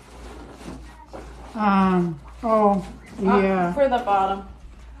 Oh, yeah. For the bottom.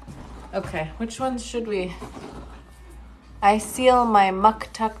 Okay, which ones should we? I seal my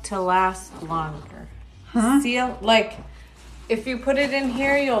maktak to last longer. Huh? Seal, like, if you put it in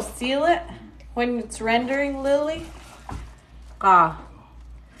here, you'll seal it when it's rendering, Lily. I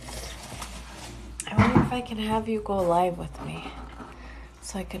wonder if I can have you go live with me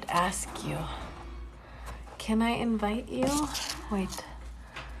so I could ask you. Can I invite you? Wait.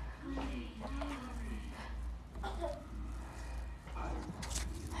 I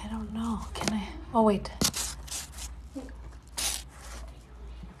don't know. Can I? Oh, wait.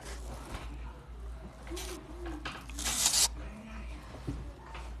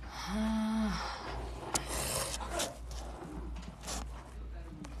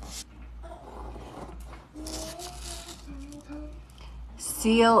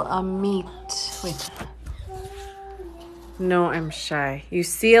 Seal a meat. Wait. No, I'm shy. You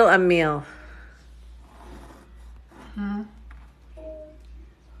seal a meal.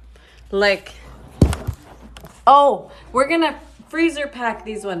 Like, oh, we're gonna freezer pack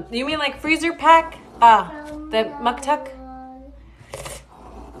these ones. You mean like freezer pack? The maktak?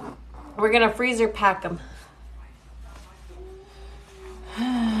 We're gonna freezer pack them.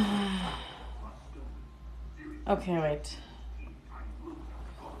 Okay, wait.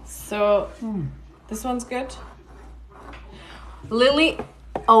 So, this one's good. Lily,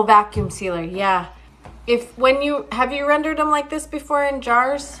 oh, vacuum sealer, yeah. Have you rendered them like this before in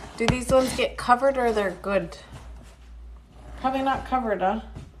jars? Do these ones get covered or they're good? Probably not covered, huh?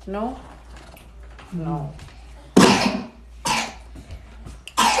 No? No.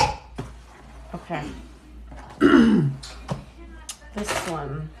 Okay. This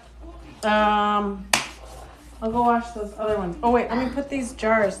one. I'll go wash those other ones. Oh wait, let me put these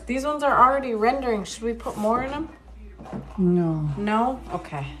jars. These ones are already rendering. Should we put more in them? No. No?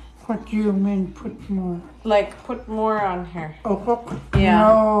 Okay. What do you mean put more? Like put more on here. Oh, Yeah.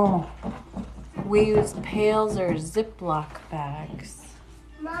 No. We use pails or Ziploc bags.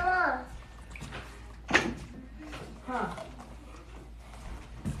 Mama. Huh.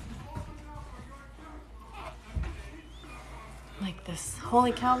 Like this.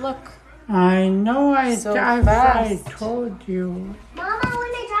 Holy cow, look. I know So I fast. told you. Mama, when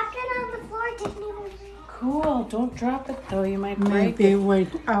I dropped it on the floor, it didn't even... Cool. Don't drop it though. You might break Maybe it. wait,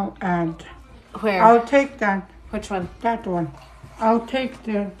 I'll add. Where? I'll take that. Which one? That one. I'll take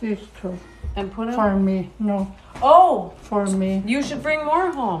these two. And put them? For me. No, Oh! for me. You should bring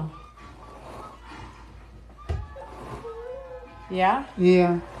more home. Yeah?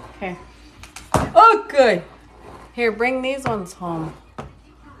 Yeah. Okay. Okay. Here, bring these ones home.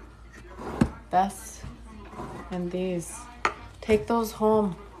 Bess and these. Take those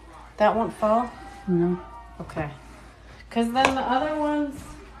home. That won't fall? No. Okay. Because then the other ones,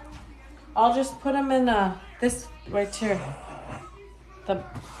 I'll just put them in this right here. The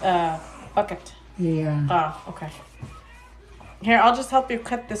bucket. Yeah. Oh, okay. Here, I'll just help you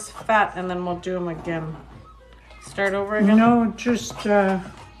cut this fat and then we'll do them again. Start over again? No, just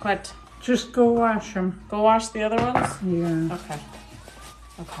What? just go wash them. Go wash the other ones? Yeah. Okay.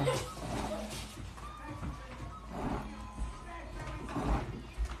 Okay.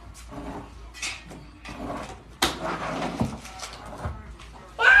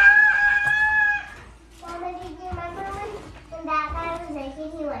 Mama, did you remember when that guy was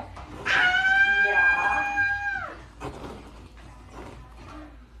making he went? Yeah.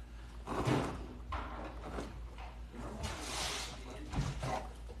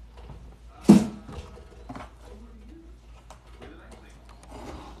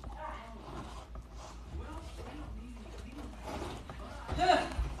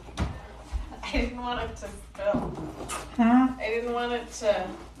 I didn't want it to spill. Huh? I didn't want it to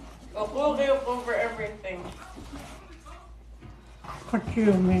go over everything. What do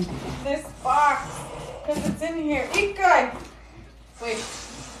you mean? This box, because it's in here. Eat good. Wait.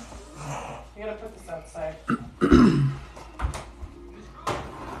 You gotta put this outside.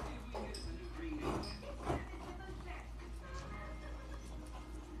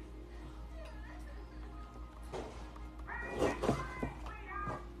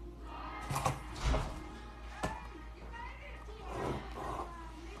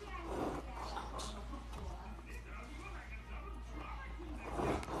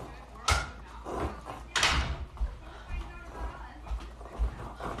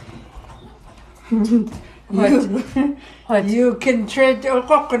 What? You can trade a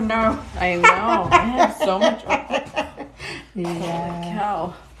coconut now. I know. I have so much. Yeah.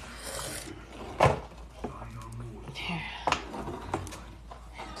 Cow. Here.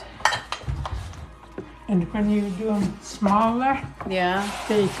 And when you do them smaller, Yeah.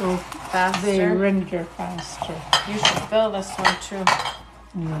 they go, Faster. they render faster. You should fill this one too.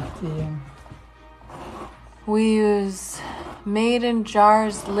 Yeah. We use made in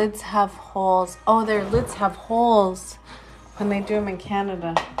jars. Lids have holes. Oh, their lids have holes when they do them in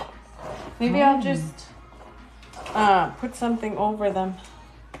Canada. Maybe I'll just put something over them.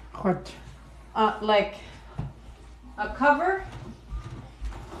 What? Like a cover.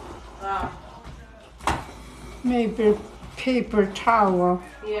 Maybe paper towel.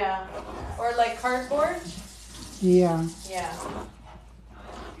 Yeah. Or like cardboard. Yeah. Yeah.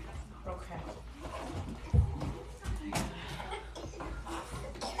 Okay.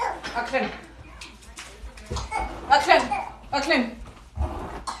 Aklin. Aklin. Aklin.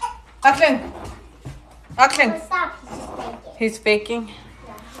 Aklin. Aklin. Stop, he's just thinking. He's faking?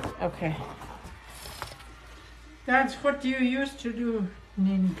 Okay. That's what you used to do,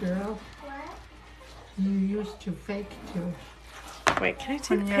 Nin girl. What? You used to fake too. Wait, can I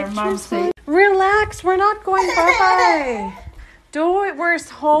take When your mom pictures? say, Relax, we're not going bye-bye. Do it, we're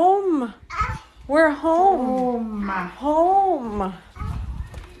home. We're home. oh my. Home.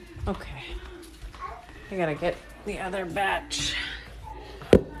 Okay. I gotta get the other batch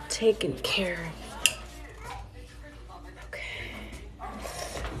taken care of. Okay.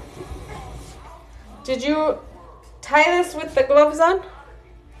 Did you tie this with the gloves on?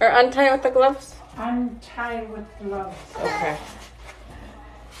 Or untie it with the gloves? Untie with gloves. Okay.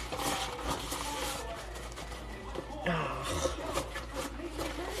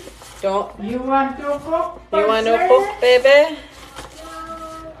 Don't. You want to cook? You want to cook, baby?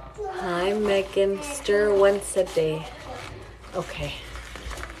 I'm making stir once a day. Okay.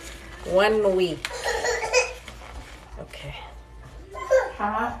 1 week. Okay.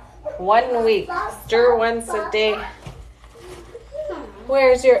 Huh? 1 week. Stir once a day.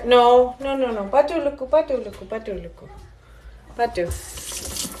 Where's your... No. Batu luku. Batu.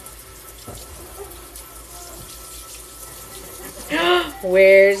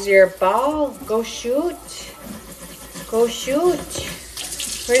 Where's your ball? Go shoot.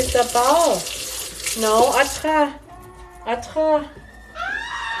 Where's the ball? No, atra.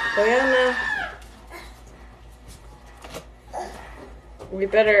 Diana.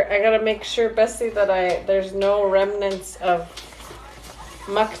 I gotta make sure, Bessie, that there's no remnants of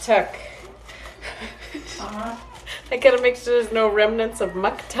maktak. I gotta make sure there's no remnants of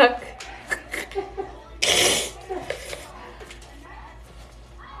maktak.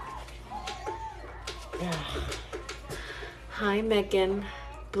 Hi, Megan.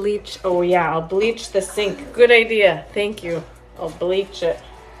 Bleach. Oh, yeah, I'll bleach the sink. Good idea. Thank you. I'll bleach it.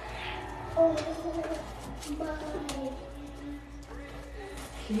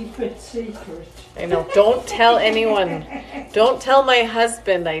 keep it secret. I know. Don't tell anyone. Don't tell my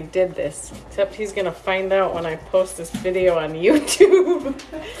husband I did this. Except he's gonna find out when I post this video on YouTube.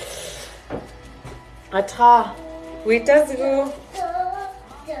 Ata, witazgu.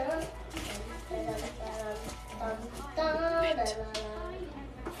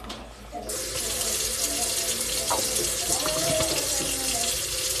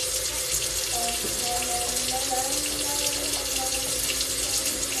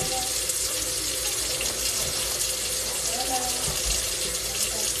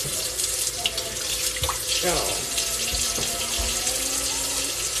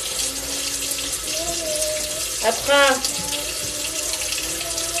 Après.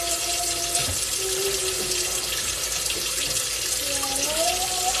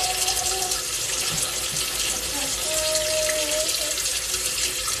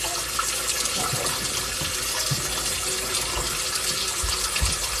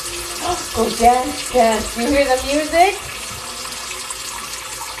 Go dance, dance. You hear the music?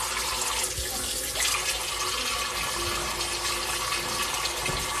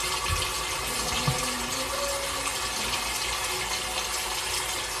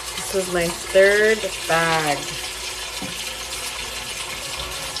 This is my third bag.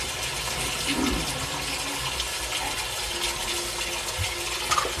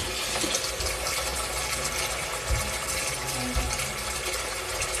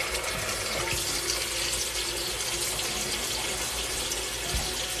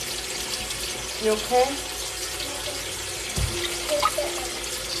 You okay?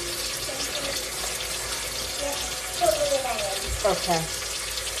 Okay.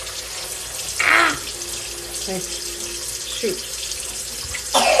 Ah! Shoot.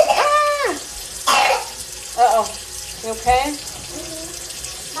 Ah! Uh-oh. You okay?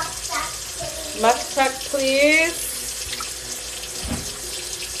 Maktak, please.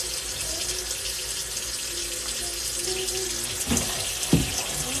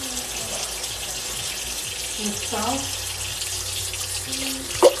 And salt.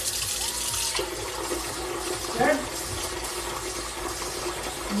 Good.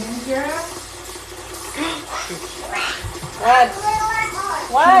 Ginger. What?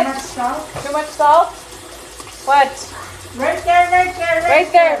 Too What? much salt. Too much salt? What? Right there, right there,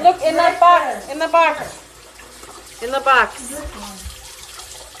 Right there. Look in right that box. there. In the box. In the box.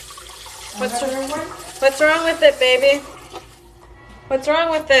 What's Another one? What's wrong with it, baby? What's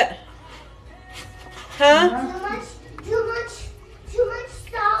wrong with it? Huh? Too much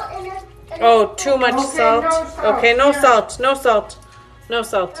salt in it. Oh, too much Okay, salt. no salt. Okay, no Yeah. salt. No salt. No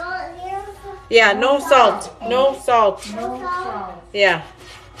salt. Yeah, no salt. No salt. No salt. Yeah.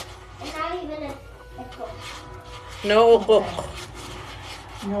 And not even a pickle. No ukuk.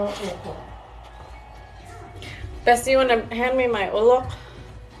 No oil. Bessie, you want to hand me my ulok?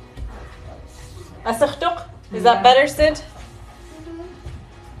 Asachtuk? Is that better, Sid?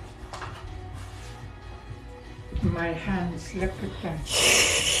 My hands, look at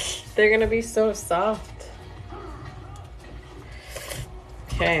that. They're going to be so soft.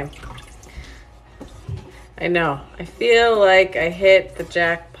 Okay. I know. I feel like I hit the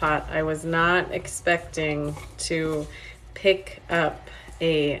jackpot. I was not expecting to pick up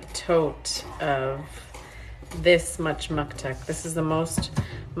a tote of this much maktak. This is the most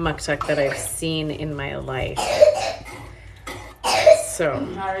maktak that I've seen in my life. So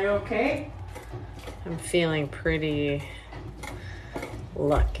Are you okay? I'm feeling pretty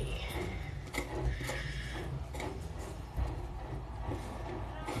lucky.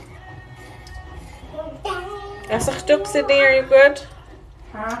 Asachtuk, Sydney, are you good?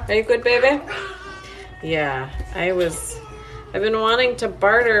 Huh? Are you good, baby? Yeah, I've been wanting to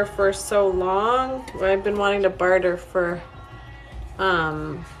barter for so long. I've been wanting to barter for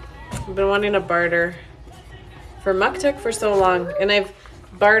maktak for so long, and I've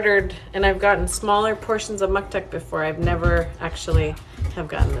bartered and I've gotten smaller portions of maktak before. I've never actually have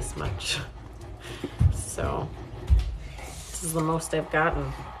gotten this much. So this is the most I've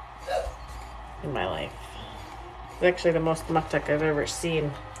gotten in my life. It's actually the most maktak I've ever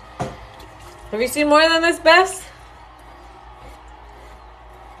seen. Have you seen more than this, Bess?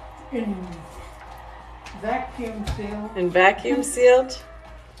 In vacuum seal. And vacuum sealed?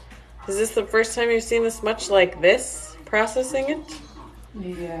 Is this the first time you've seen this much like this? Processing it?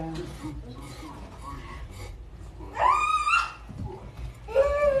 Yeah.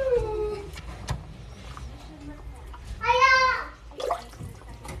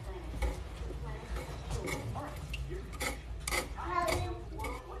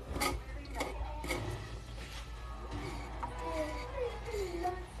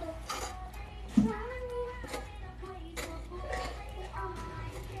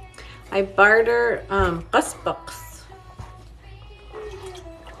 I barter qasbaqs.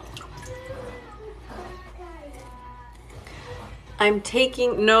 I'm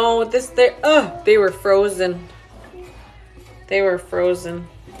taking no this they were frozen. They were frozen.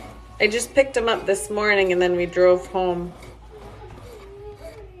 I just picked them up this morning and then we drove home.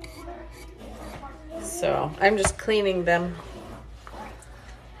 So I'm just cleaning them.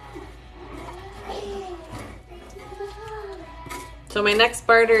 So my next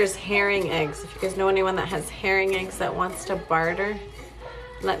barter is herring eggs. If you guys know anyone that has herring eggs that wants to barter,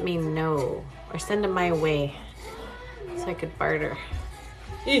 let me know. Or send them my way so I could barter.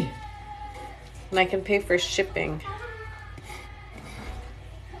 Eeh. And I can pay for shipping.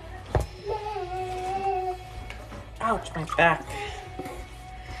 Ouch, my back.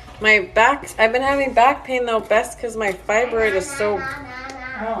 I've been having back pain though, Bess, because my fibroid is so...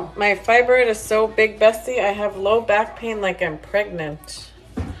 My fibroid is so big, Bessie. I have low back pain like I'm pregnant.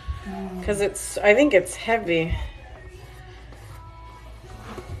 Because I think it's heavy.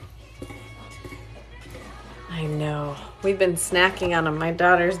 I know. We've been snacking on them. My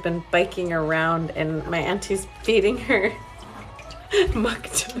daughter's been biking around and my auntie's feeding her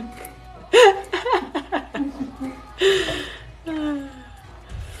maktak.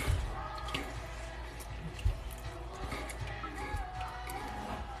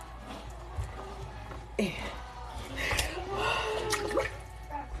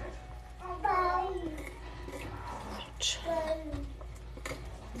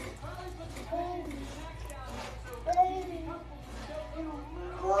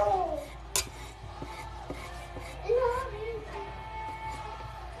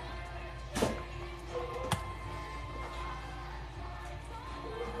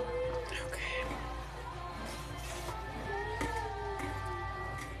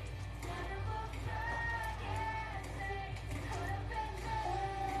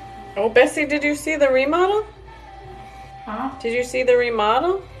 Oh, Bessie, did you see the remodel? Huh? Did you see the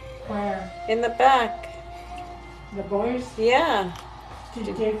remodel? Where? In the back. The boys? Yeah.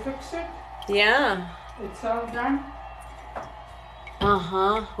 Did they fix it? Yeah. It's all done?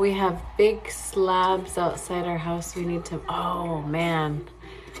 Uh-huh. We have big slabs outside our house we need to... Oh, man.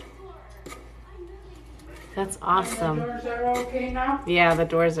 That's awesome. And the doors are okay now? Yeah, the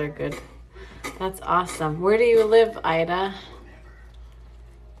doors are good. That's awesome. Where do you live, Ida?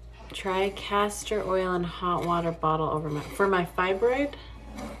 Try castor oil and hot water bottle over for my fibroid.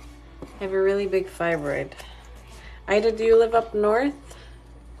 I have a really big fibroid. Ida, do you live up north?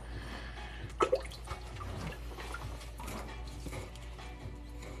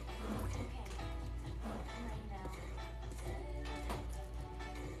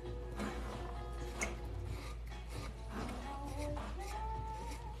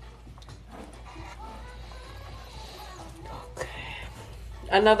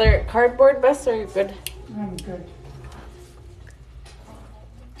 Another cardboard, Bess, or are you good? I'm good.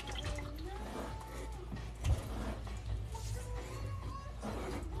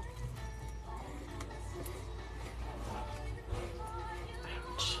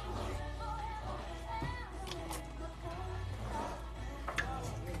 Ouch.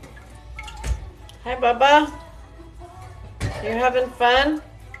 Hi, Bubba. You having fun?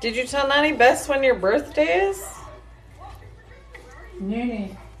 Did you tell Nanny Bess when your birthday is?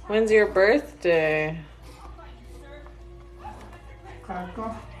 Nini, When's your birthday?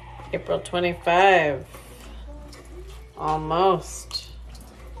 Kako. April 25. Almost.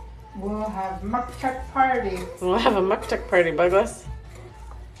 We'll have maktak party. We'll have a maktak party, Buglas.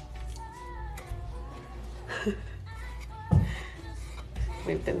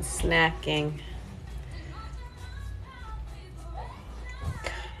 We've been snacking.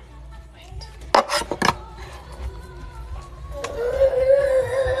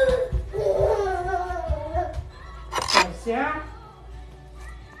 Yeah?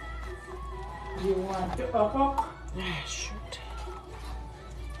 You want to up? Ah, shoot.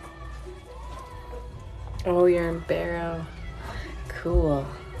 Oh, you're in Barrow. Cool.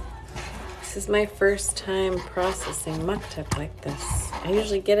 This is my first time processing maktak like this. I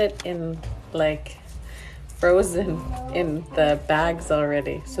usually get it in like frozen in the bags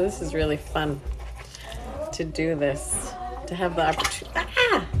already. So this is really fun to do this, to have the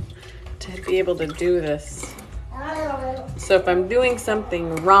opportunity to be able to do this. So if I'm doing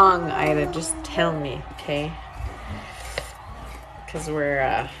something wrong, Ida, just tell me, okay? Because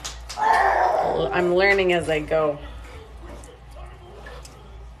I'm learning as I go.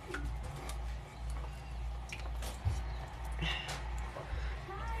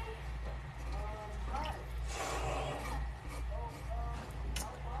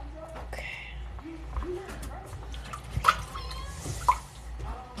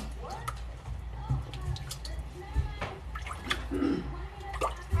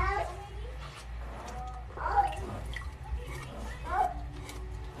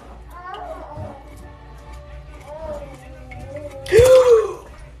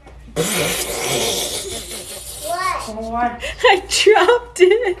 What? What? I dropped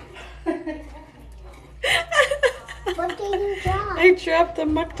it. What did you drop? I dropped the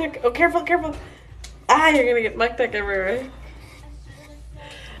maktak. Oh, careful, careful. Ah, you're gonna get maktak everywhere.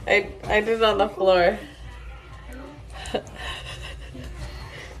 I did it on the floor.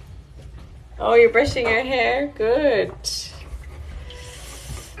 Oh, you're brushing your hair? Good.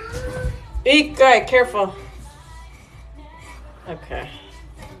 Eat good, careful. Okay.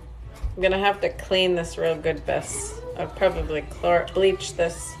 I'm gonna have to clean this real good, Bess. I'll probably bleach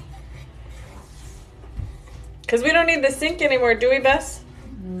this. Because we don't need the sink anymore, do we, Bess?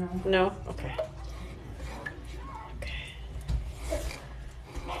 No. No? Okay.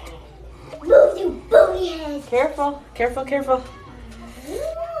 Move, you booty head. Careful, careful, careful. Hey,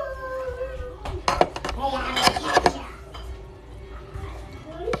 I'm gonna catch ya.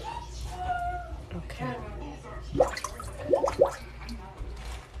 Okay.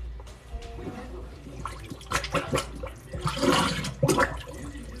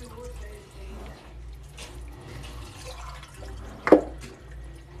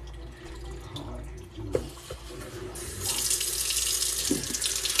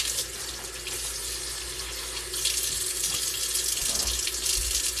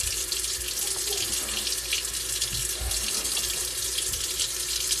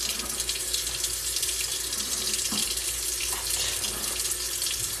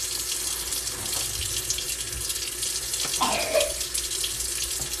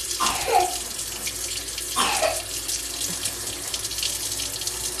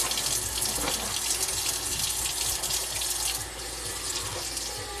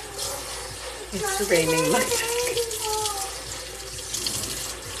 It's raining maktak.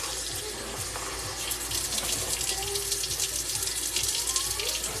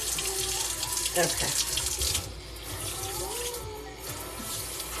 Okay.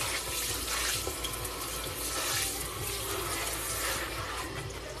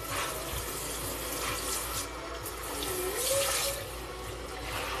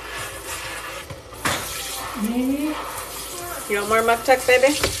 Maybe? You want more maktak,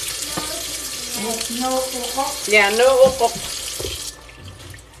 baby? No. Yeah, no.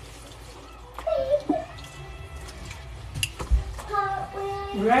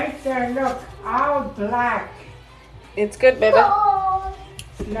 Right there, look. All black. It's good, baby. Oh,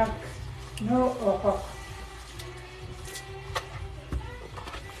 Look. No.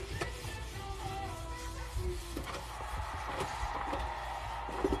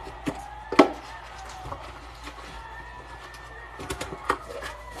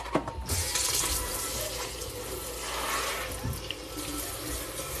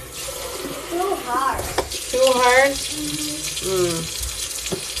 too hard. Too hard?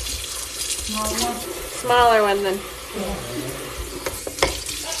 Mama. Smaller one then.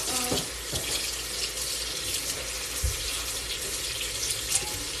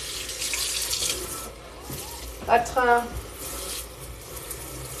 Atra.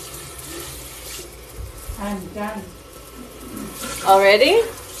 I'm done. Already?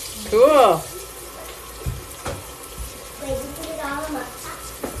 Cool. Wait, you put it all in my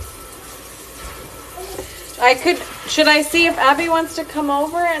Should I see if Abby wants to come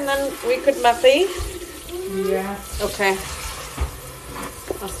over and then we could maktak? Yeah. Okay.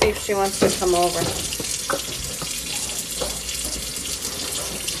 I'll see if she wants to come over.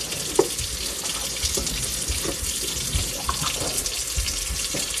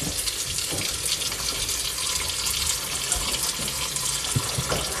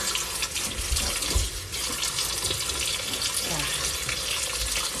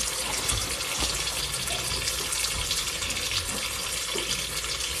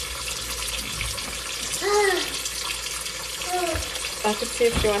 I could see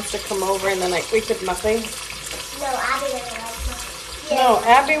if she wants to come over and then we could maktak. No, Abby doesn't like my. No,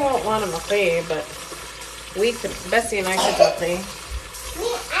 Abby won't want a maktak, but we could, Bessie and I could maktak.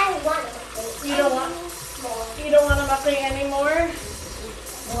 Me, I want it. You don't want- more. You don't want a maktak anymore?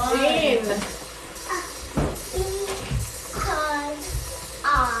 Jean. Because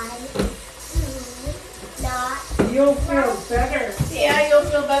I do not. You'll feel better. Yeah, you'll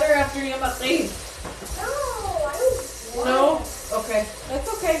feel better after you maktak. No, I don't want No? Okay.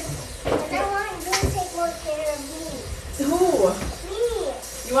 That's okay. it. I want you to take more care of me. Who? Me.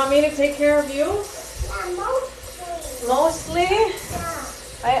 You want me to take care of you? Yeah, mostly. Mostly? Yeah.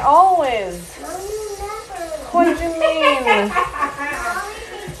 I always. No, you never. What do you mean? I always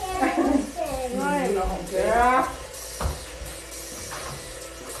take care of Winston. I know, Yeah.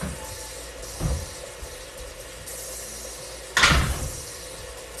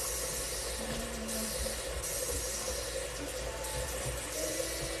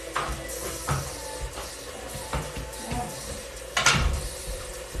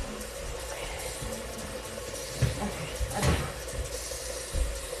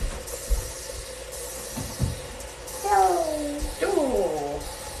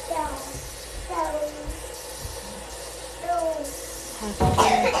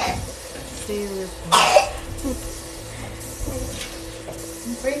 play with that.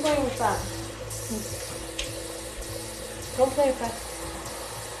 Where are you going with that? Don't play with that.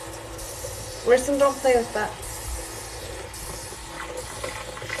 Wilson, don't play with that.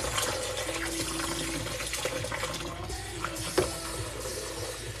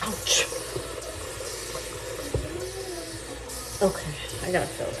 Ouch. Okay, I gotta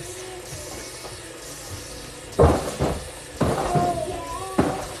fill this.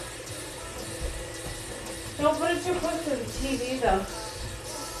 Don't put it too close to the TV though.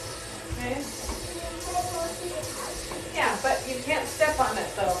 Okay? Yeah, but you can't step on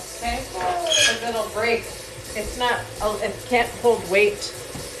it though, okay? Because it'll break. It's not, it can't hold weight.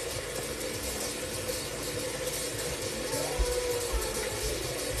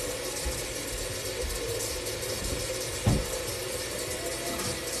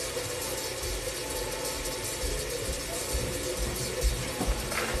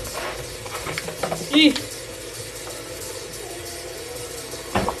 Eee.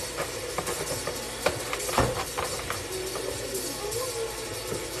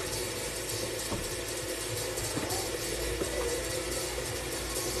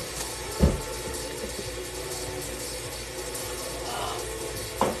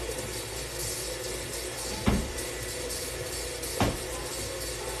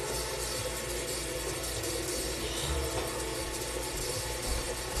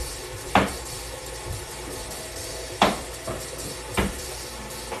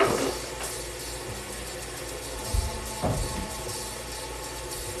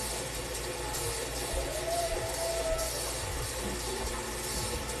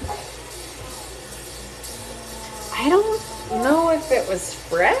 I don't know if it was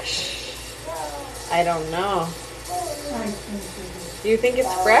fresh. I don't know. Do you think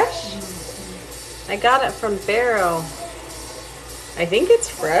it's fresh? I got it from Barrow. I think it's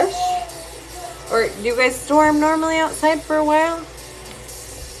fresh. Or do you guys store them normally outside for a while?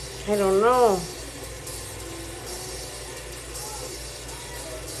 I don't know.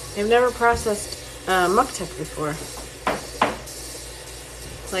 I've never processed maktak before.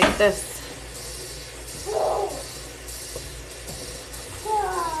 Like this.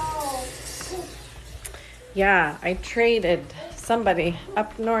 Yeah, I traded somebody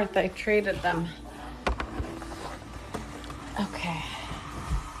up north. I traded them. Okay.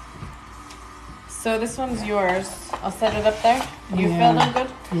 So this one's yours. I'll set it up there. You feel them good?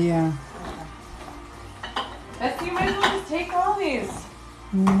 Yeah. Betsy, you might as well just take all these.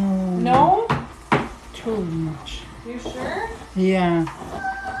 No. No? Too much. You sure? Yeah.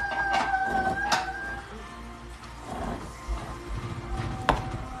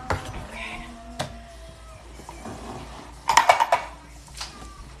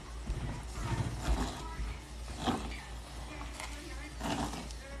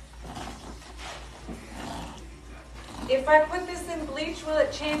 If I put this in bleach, will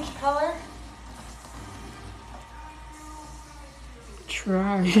it change color?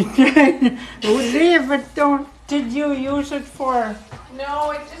 Try. Leave it. Don't. Did you use it for?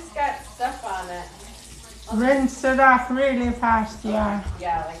 No, it just got stuff on it. Rinse it off really fast. Yeah.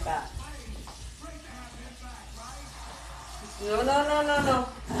 Yeah, like that.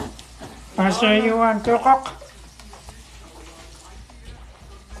 No. So you want to cook?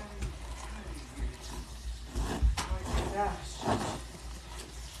 Gosh.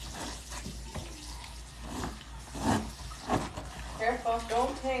 Careful,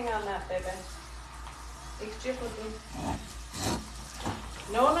 don't hang on that, baby.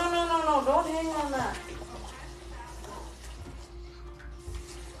 No, don't hang on that.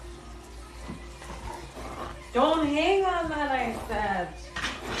 Don't hang on that, I said.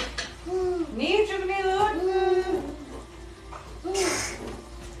 Need you to be looking.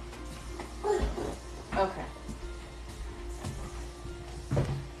 Okay.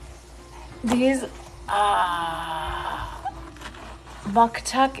 These,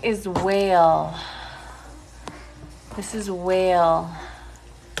 maktak is whale. This is whale.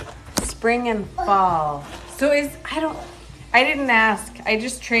 Spring and fall. So I didn't ask. I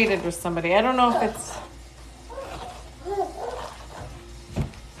just traded with somebody. I don't know if it's,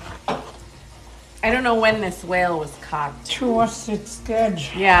 I don't know when this whale was caught. To us, it's dead.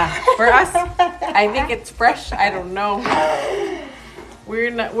 Yeah, for us, I think it's fresh. I don't know.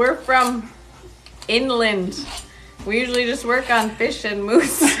 We're from inland. We usually just work on fish and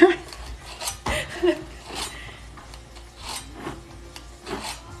moose.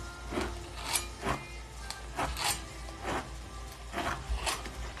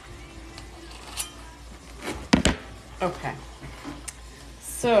 Okay.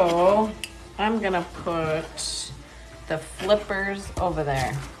 So I'm gonna put the flippers over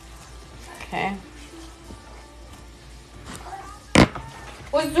there. Okay.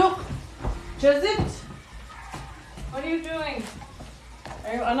 Uzuk! Jazit! What are you doing?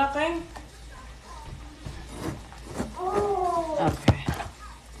 Are you unwrapping? Okay.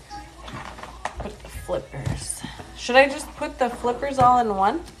 Put the flippers. Should I just put the flippers all in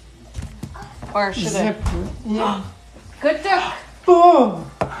one? Or should I? Zipper. Yeah. Good duck! Boom!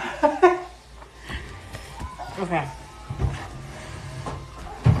 Okay.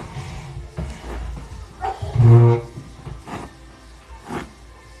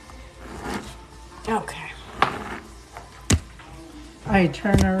 Okay. I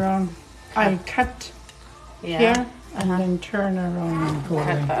turn around. I cut Yeah. here and then turn around and go Cut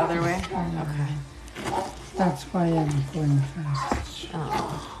like the other way? this. Okay. That's why I'm going fast.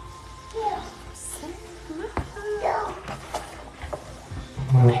 Oh.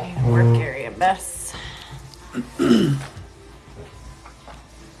 Work area, Bess.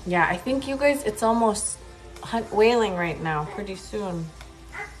 Yeah, I think you guys, it's almost whaling right now, pretty soon.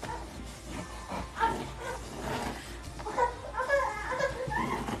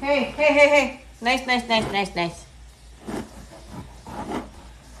 Hey, hey, hey, hey. Nice, nice, nice, nice, nice.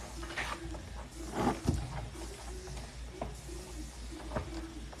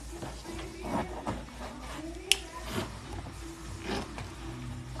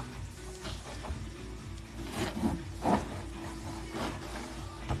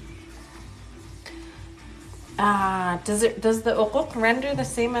 Does the uquq render the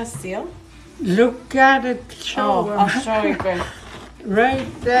same as seal? Look at it, show I'll them. show you guys.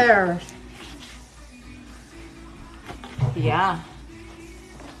 Right there. Yeah.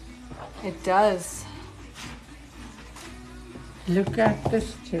 It does. Look at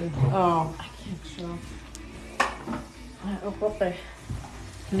this too. Oh, I can't show. Uquq.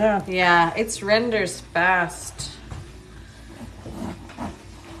 Look. Yeah, it's renders fast.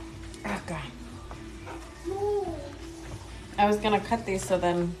 Okay. I was gonna cut these so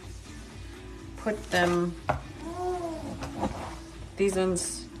then put them. These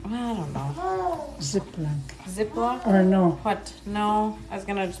ones, well, I don't know. Ziploc. Ziploc? Or no. What? No, I was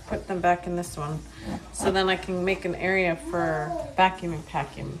gonna just put them back in this one, so then I can make an area for vacuuming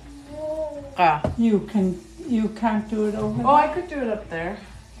packing. You can't do it over Oh, I could do it up there.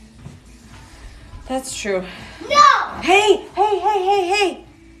 That's true. No! Hey, hey, hey, hey, hey!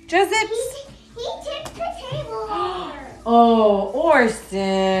 Does it? He tipped the table over. Oh,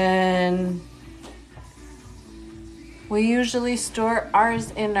 Orson. We usually store ours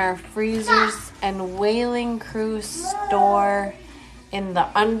in our freezers, and whaling crews store in the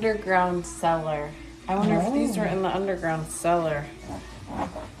underground cellar. I wonder if these were in the underground cellar.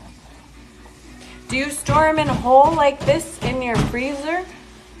 Do you store them in whole like this in your freezer?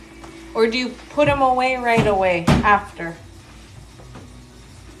 Or do you put them away right away after?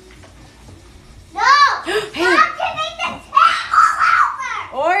 No! Hey. Stop tipping the table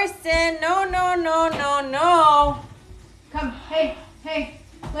over! Orson, no, no, no, no, no. Come, hey, hey,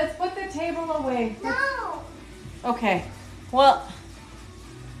 let's put the table away. No! Okay, well,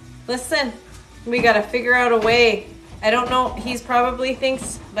 listen, we gotta figure out a way. I don't know, he's probably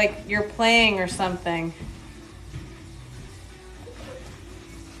thinks like you're playing or something.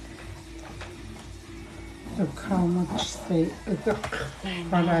 Look how much they look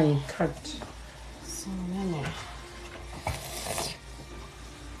what I cut. So many.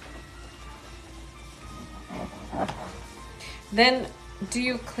 Then, do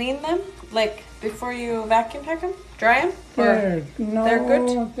you clean them like before you vacuum pack them? Dry them? They're no, they're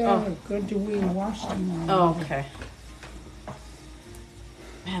good? They're Oh. good. We wash them. Oh, okay.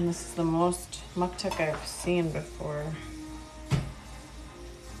 Man, this is the most maktak I've seen before.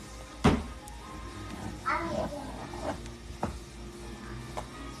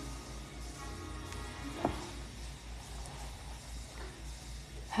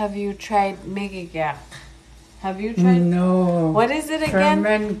 Have you tried migigak? Have you tried? No. What is it again?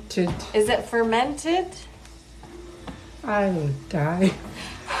 Fermented. Is it fermented? I will die.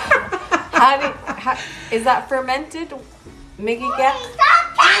 Is that fermented? Migigak? Stop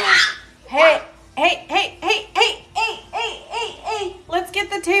Hey, hey, hey, hey, hey, hey, hey, hey, hey. Let's get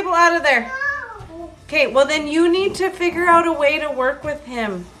the table out of there. No! Okay, well then you need to figure out a way to work with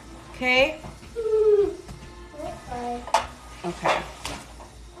him. Okay? Okay.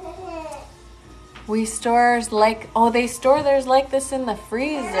 We store ours like, oh, they store theirs like this in the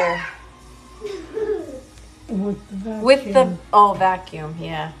freezer. With the, oh, vacuum,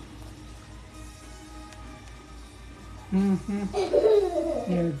 yeah.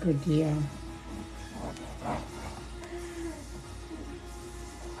 Mm-hmm. You're good, yeah.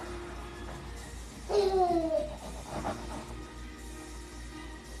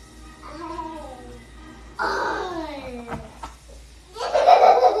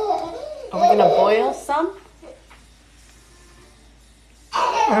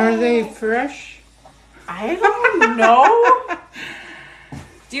 Are they fresh? I don't know.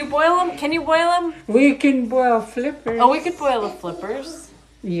 Do you boil them? Can you boil them? We can boil flippers. Oh, we could boil the flippers.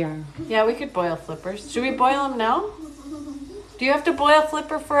 Yeah. Yeah, we could boil flippers. Should we boil them now? Do you have to boil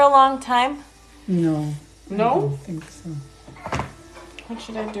flipper for a long time? No. No? I don't think so. What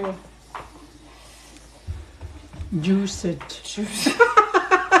should I do? Juice it. Juice. You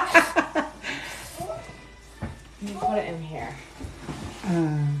put it in here.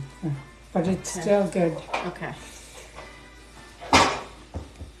 But it's still good. Okay.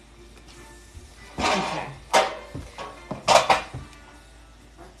 Okay.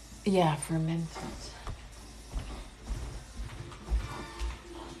 Yeah, fermented.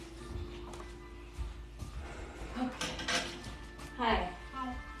 Okay. Hi.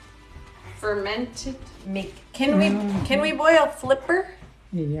 Hi. Fermented meat. Can we boil flipper?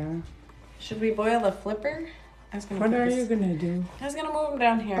 Yeah. Should we boil the flipper? I was gonna What put are this- you gonna do? I was gonna move them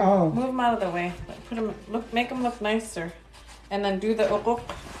down here. Oh. Move them out of the way. Put them make them look nicer, and then do the ukuk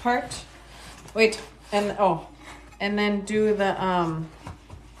part. Wait, and then do the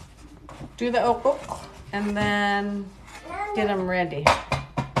ukuk, and then get them ready.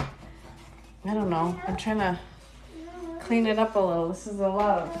 I don't know. I'm trying to clean it up a little. This is a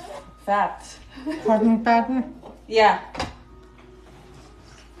lot of fat. Pardon? Yeah.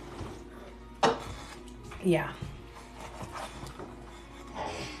 Yeah.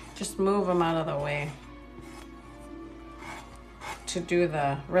 Just move them out of the way to do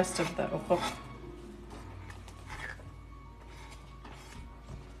the rest of the ukuk.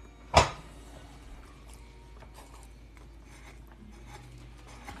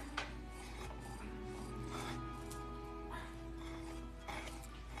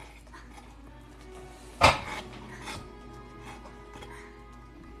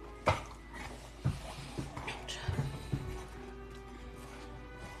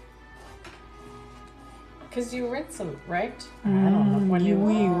 Because you rinse them, right? I don't know. When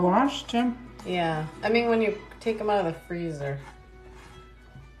We washed them. Yeah. I mean, when you take them out of the freezer.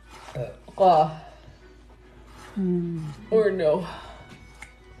 Or no.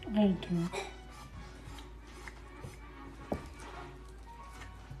 I do.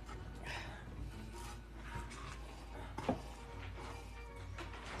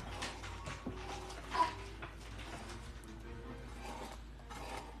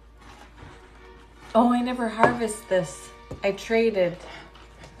 Oh, I never harvest this. I traded.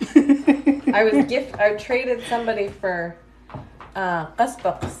 I traded somebody for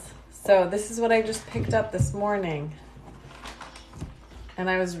qasbaqs. So this is what I just picked up this morning. And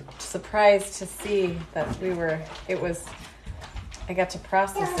I was surprised to see that I got to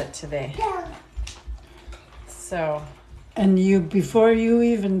process it today. So. And before you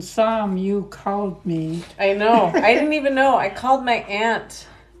even saw him, you called me. I know. I didn't even know. I called my aunt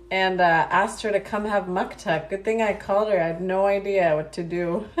and asked her to come have maktak. Good thing I called her. I had no idea what to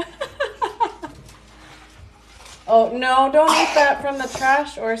do. Oh, no, don't eat that from the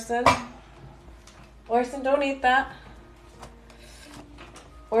trash, Orson. Orson, don't eat that.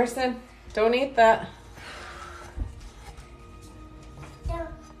 Orson, don't eat that.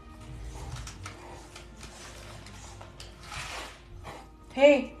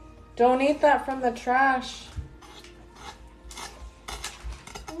 Hey, don't eat that from the trash.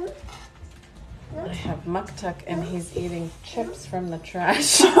 I have maktak and he's eating chips from the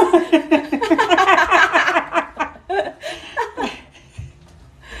trash.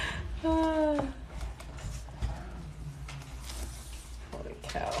 Holy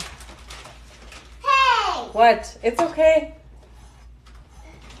cow. Hey! What? It's okay.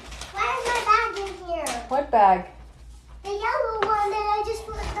 Why is my bag in here? What bag? The yellow one that I just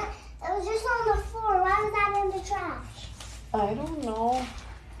put that was just on the floor. Why was that in the trash? I don't know.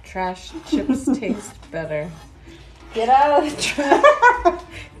 Trash chips taste better. Get out of the trash.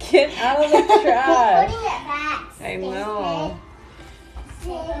 Get out of the Putting trash. it back. I know.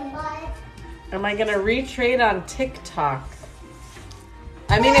 But Am I gonna retrade on TikTok?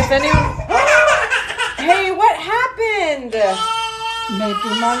 I mean, if anyone. Hey, what happened?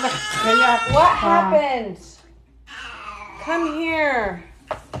 What happened? Come here.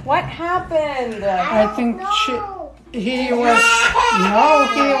 What happened? I think he was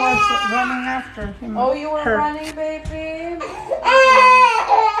running after him. Oh, you were Her. running, baby?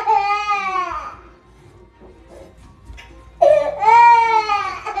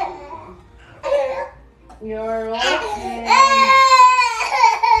 You're okay.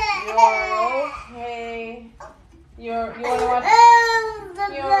 You're okay. You wanna watch?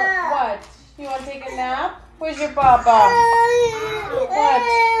 What? You wanna take a nap? Where's your papa? What? You want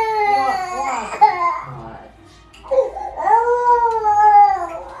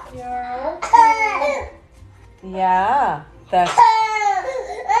what? Yeah, that's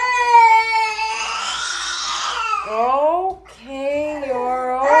okay.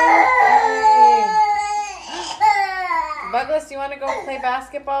 You're okay. Douglas, you want to go play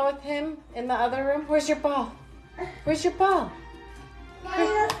basketball with him in the other room? Where's your ball? Where's your ball?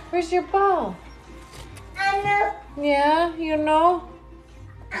 Where's your ball? Yeah, you know?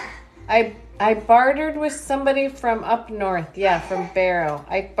 I bartered with somebody from up north. Yeah, from Barrow.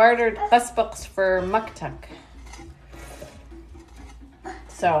 I bartered qasbaqs for maktak.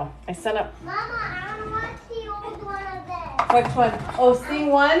 So, I sent up... Mama, I don't want to see old one of them. Which one? Oh, sing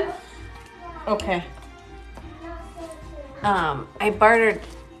one? Okay. I bartered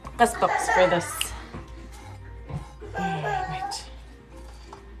qasbaqs for this. Right.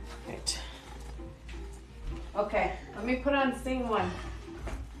 Okay, let me put on sing one.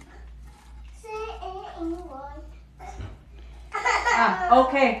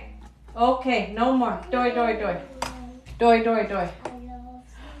 Okay, no more. Doi.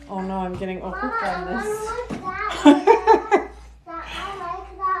 Oh no, I'm getting a hook on this. I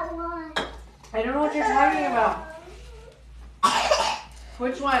like that one. I don't know what you're talking about.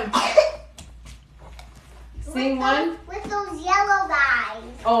 Which one? Sing one? With those yellow guys.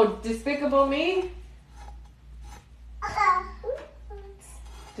 Oh, Despicable Me?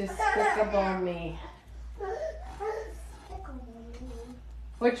 Despicable Me.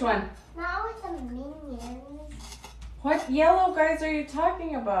 Which one? Not with the minions. What yellow guys are you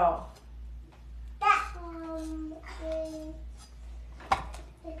talking about? That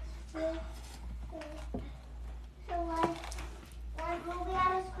so like that movie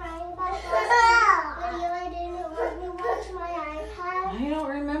I was crying about when I didn't let me watch my iPad. I don't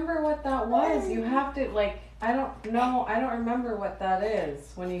remember what that was. You have to I don't remember what that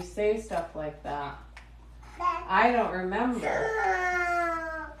is when you say stuff like that. I don't remember.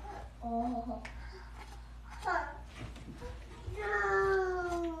 Oh.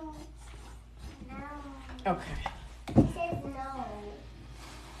 No. Okay. It says no.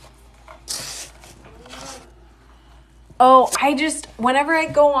 Oh, whenever I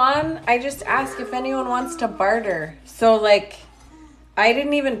go on, I just ask if anyone wants to barter. So I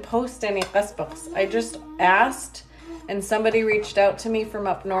didn't even post any qasbaqs. I just asked and somebody reached out to me from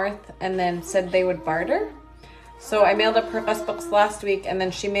up north and then said they would barter. So I mailed up her qasbaqs last week and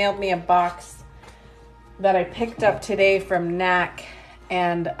then she mailed me a box that I picked up today from NAC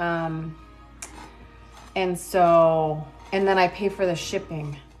and then I pay for the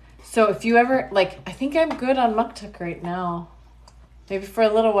shipping. So if you ever I think I'm good on maktak right now. Maybe for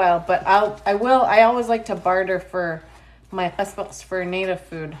a little while, but I always like to barter for my qasbaqs for native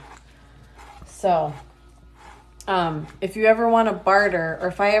food. So if you ever want to barter, or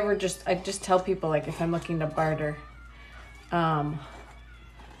if I just tell people if I'm looking to barter. Hi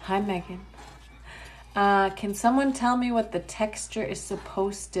Megan. Can someone tell me what the texture is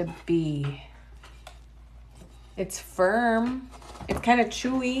supposed to be? It's firm. It's kind of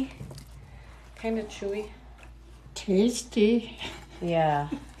chewy. Tasty. Yeah.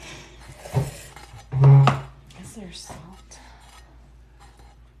 Is there salt?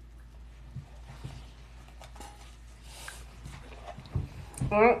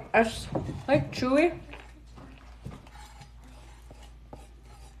 Oh, it's chewy.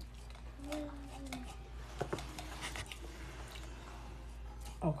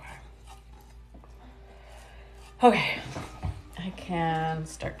 Okay. I can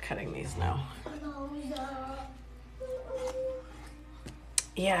start cutting these now.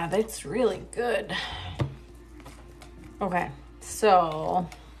 Yeah, that's really good. Okay, so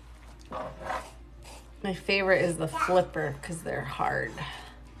my favorite is the flipper because they're hard.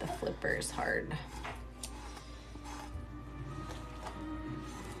 The flipper is hard.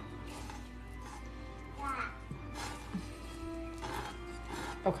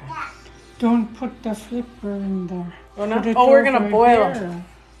 Okay. Don't put the flipper in there. Oh, no? Put it We're gonna over boil. here.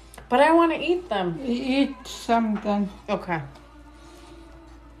 But I want to eat them. Eat some then. Okay.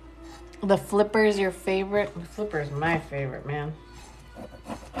 The flipper is your favorite? The flipper is my favorite, man.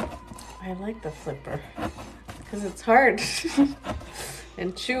 I like the flipper because it's hard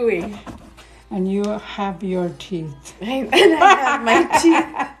and chewy. And you have your teeth. And I have my teeth.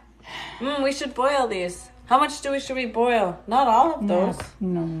 We should boil these. How much should we boil? Not all of those.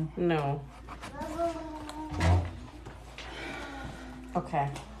 No. Okay.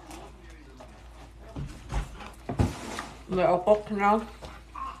 They're all cooked now.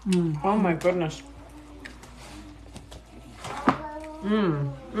 Oh my goodness.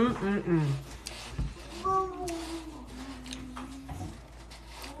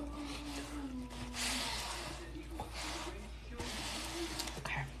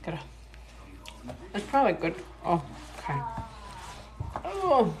 Okay, good. It's probably good. Oh, okay.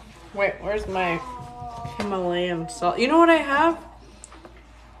 Oh, wait, where's my Himalayan salt? You know what I have?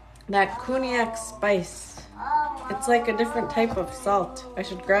 That cognac spice. It's like a different type of salt. I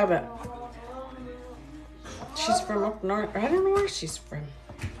should grab it. She's from up north. I don't know where she's from.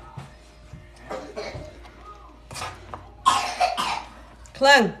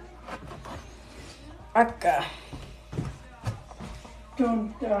 Clang. Akka. Don't,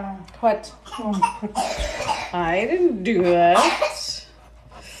 What? don't put, I didn't do that.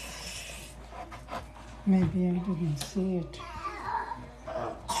 maybe I didn't see it.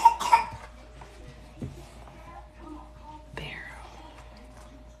 Barrow.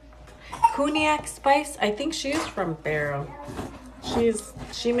 Cognac spice. I think she's from Barrow.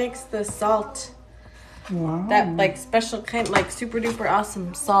 She makes the salt. Wow. That like special kind, like super duper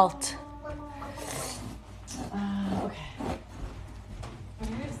awesome salt. Okay.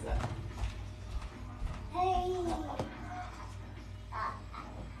 Where is that? Hey.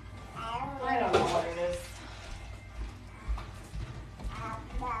 I don't know what it is.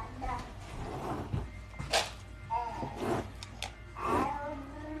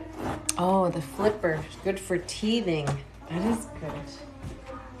 Oh, the flipper. Good for teething. That is good.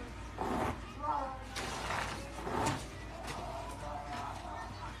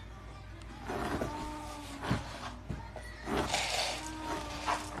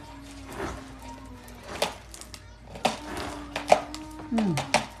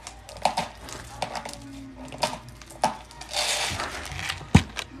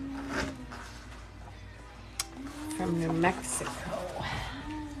 From New Mexico.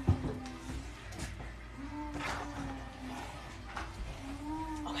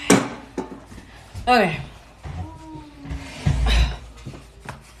 Okay.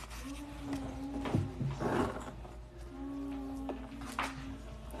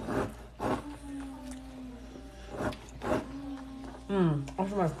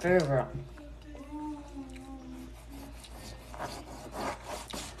 That's my favorite.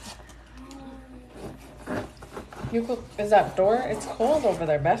 You could, is that door? It's cold over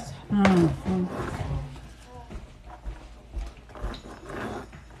there, Bess. Mm-hmm.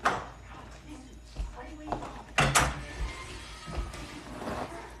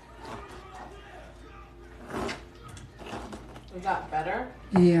 Is that better?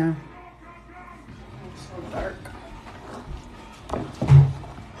 Yeah. It's so dark.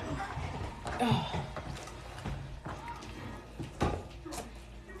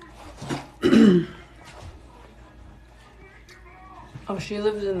 Oh, she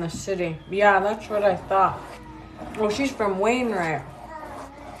lives in the city. Yeah, that's what I thought. Oh, she's from Wainwright.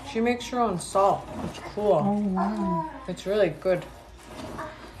 She makes her own salt. It's cool. Oh, wow. It's really good.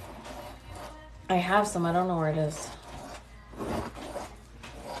 I have some. I don't know where it is.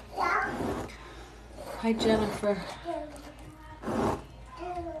 Hi, Jennifer.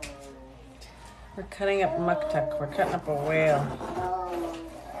 We're cutting up maktak. We're cutting up a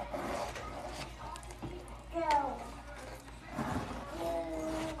whale.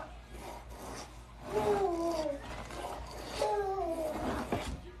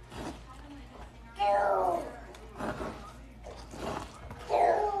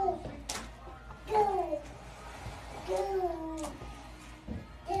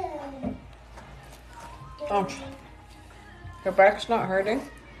 Oh, your back's not hurting?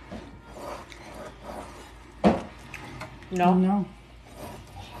 No? No.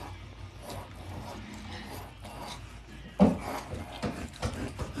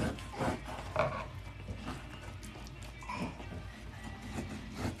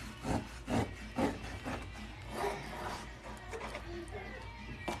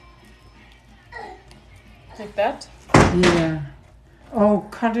 Like that? Yeah. Oh,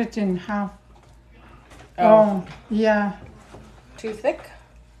 cut it in half. Oh, yeah. Too thick?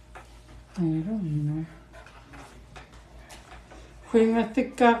 I don't know. When I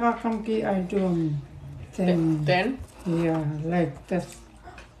think I do then Thin? yeah, like this.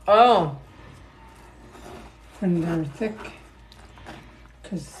 Oh. When they're thick,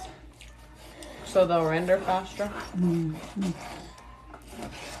 cause So they'll render faster?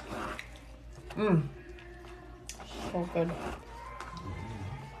 So good.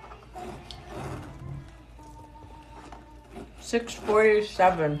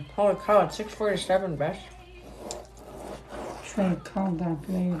 $6.47. Holy cow, it's $6.47, Bess. try to call that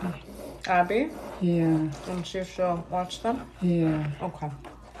lady. Abby? Yeah, And see if she'll watch them? yeah. Okay.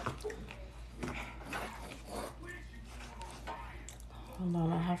 Hold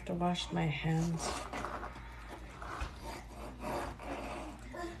on, I'll have to wash my hands.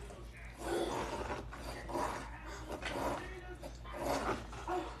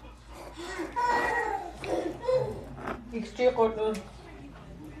 Ik stuur goed doen.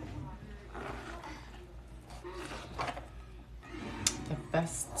 The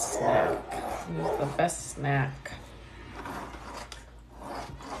best snack. Who's the best snack?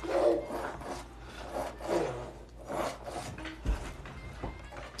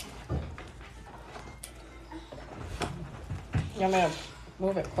 You want me to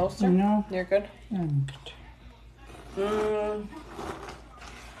move it closer? No. You're good? And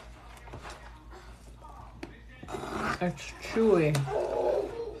It's chewy.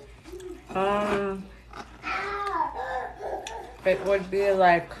 It would be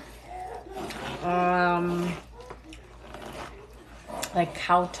like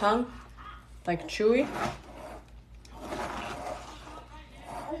cow tongue, like chewy.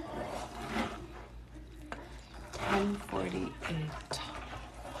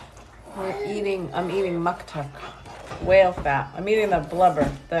 I'm eating maktak, whale fat. I'm eating the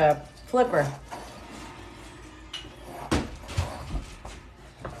blubber, the flipper.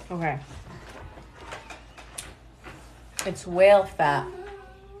 Okay. It's whale fat.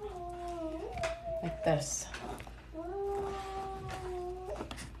 Like this.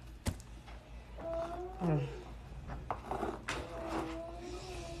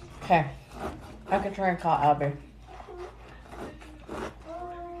 Okay. I could try and call Abby.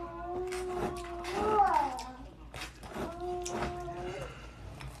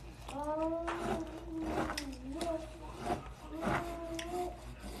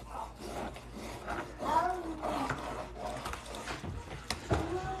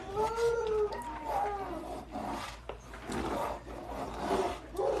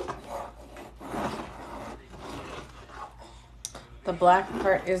 The black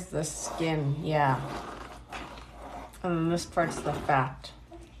part is the skin, yeah. And then this part's the fat.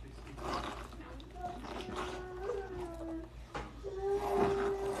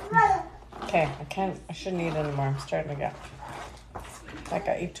 Okay, I shouldn't eat anymore. I'm starting to get, like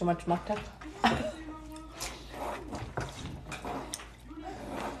I eat too much maktak.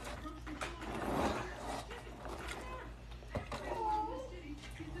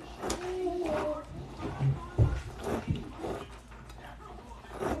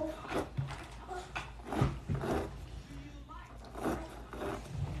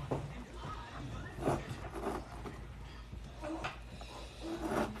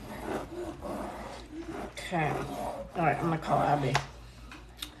 Okay. All right, I'm gonna call Abby.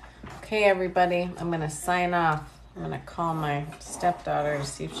 Okay, everybody, I'm gonna sign off. I'm gonna call my stepdaughter to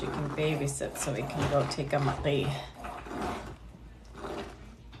see if she can babysit so we can go take a maktak.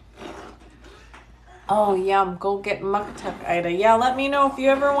 Oh, yum. Go get maktak, Ida. Yeah, let me know if you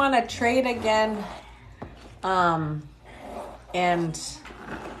ever want to trade again. And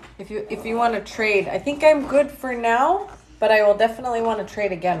if you want to trade, I think I'm good for now, but I will definitely want to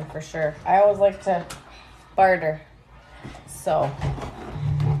trade again for sure. I always like to barter. So,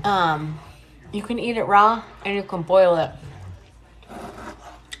 you can eat it raw and you can boil it.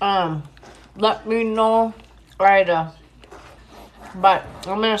 Let me know, Ida. But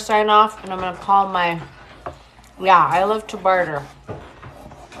I'm going to sign off and I'm going to call my, yeah, I love to barter.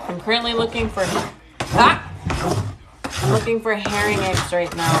 I'm currently looking for, I'm looking for herring eggs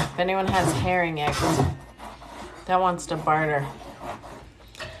right now. If anyone has herring eggs that wants to barter.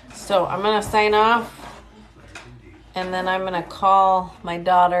 So I'm going to sign off and then I'm going to call my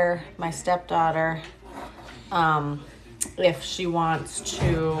daughter, my stepdaughter, if she wants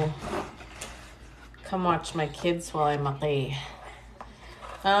to come watch my kids while I'm away.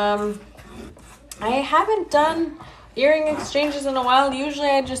 I haven't done earring exchanges in a while. Usually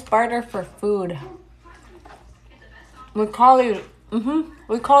I just barter for food. We call these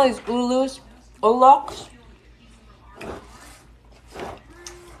ulus, oloks.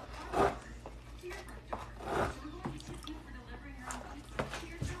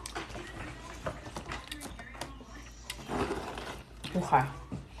 Okay.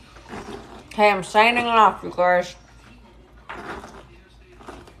 Okay, I'm signing off, you guys.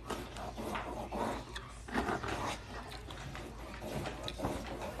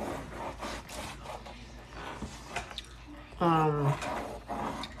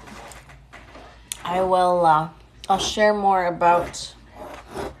 I'll share more about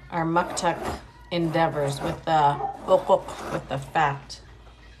our maktak endeavors with the fat.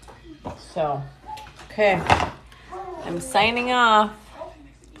 So, okay, I'm signing off.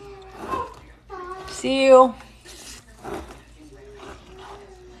 See you.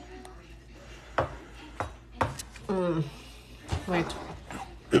 Wait.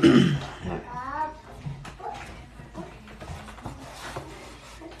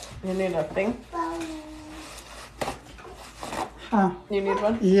 You need a thing? You need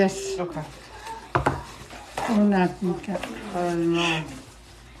one? yes. Okay. Oh, not maktak. Oh no.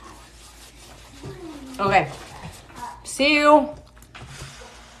 Okay. See you.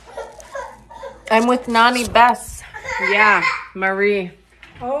 I'm with Nani Bess. Yeah, Marie.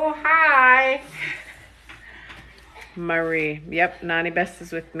 Oh, hi. Marie. Yep, Nani Bess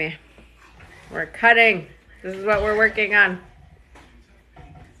is with me. We're cutting. This is what we're working on.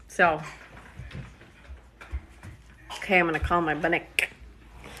 So. Okay, I'm gonna call my bunnick.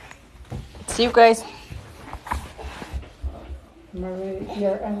 See you guys. Marie,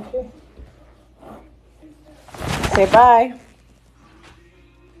 your auntie. Say bye.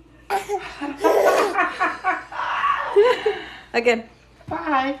 Again.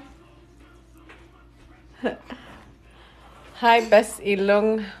 Bye. Hi, Bess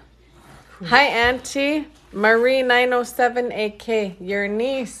Ilung. Hi, Auntie. Marie 907 AK. Your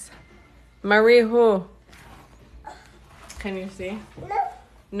niece. Marie who? Can you see?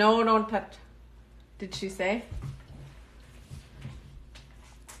 No, don't touch. Did she say?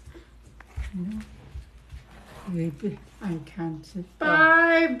 No. Maybe I can't see.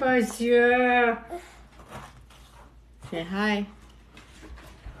 Bye, Monsieur. Say hi.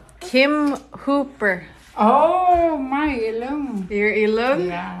 Kim Hooper. Oh, my Ilum. Your Ilung?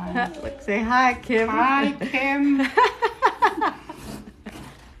 Yeah. Look, say hi, Kim. Hi, Kim.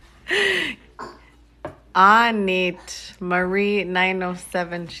 Anit. Marie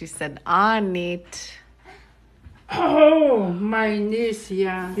 907. She said Anit. Oh, my niece,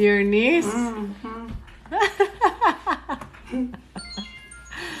 yeah. Your niece? Mm-hmm.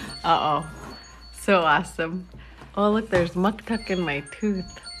 Uh-oh. So awesome. Oh, look, there's maktak in my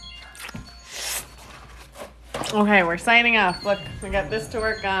tooth. Okay, we're signing off. Look, we got this to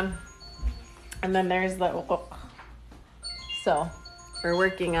work on. And then there's the ukok. So, we're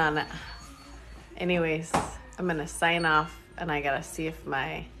working on it. Anyways, I'm going to sign off. And I got to see if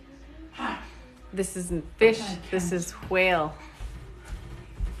my... This isn't fish. This is whale.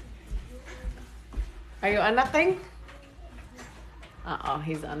 Are you on nothing? Uh-oh,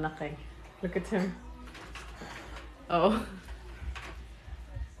 he's on nothing. Look at him. Oh.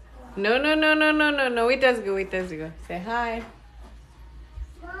 No. Wait, does go. Say hi.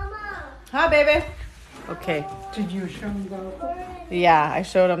 Mama. Hi, baby. Okay. Did you show them the Yeah, I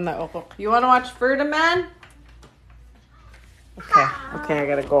showed him the ukok. You want to watch Ferda Man? Okay, I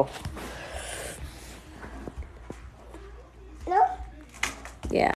gotta go.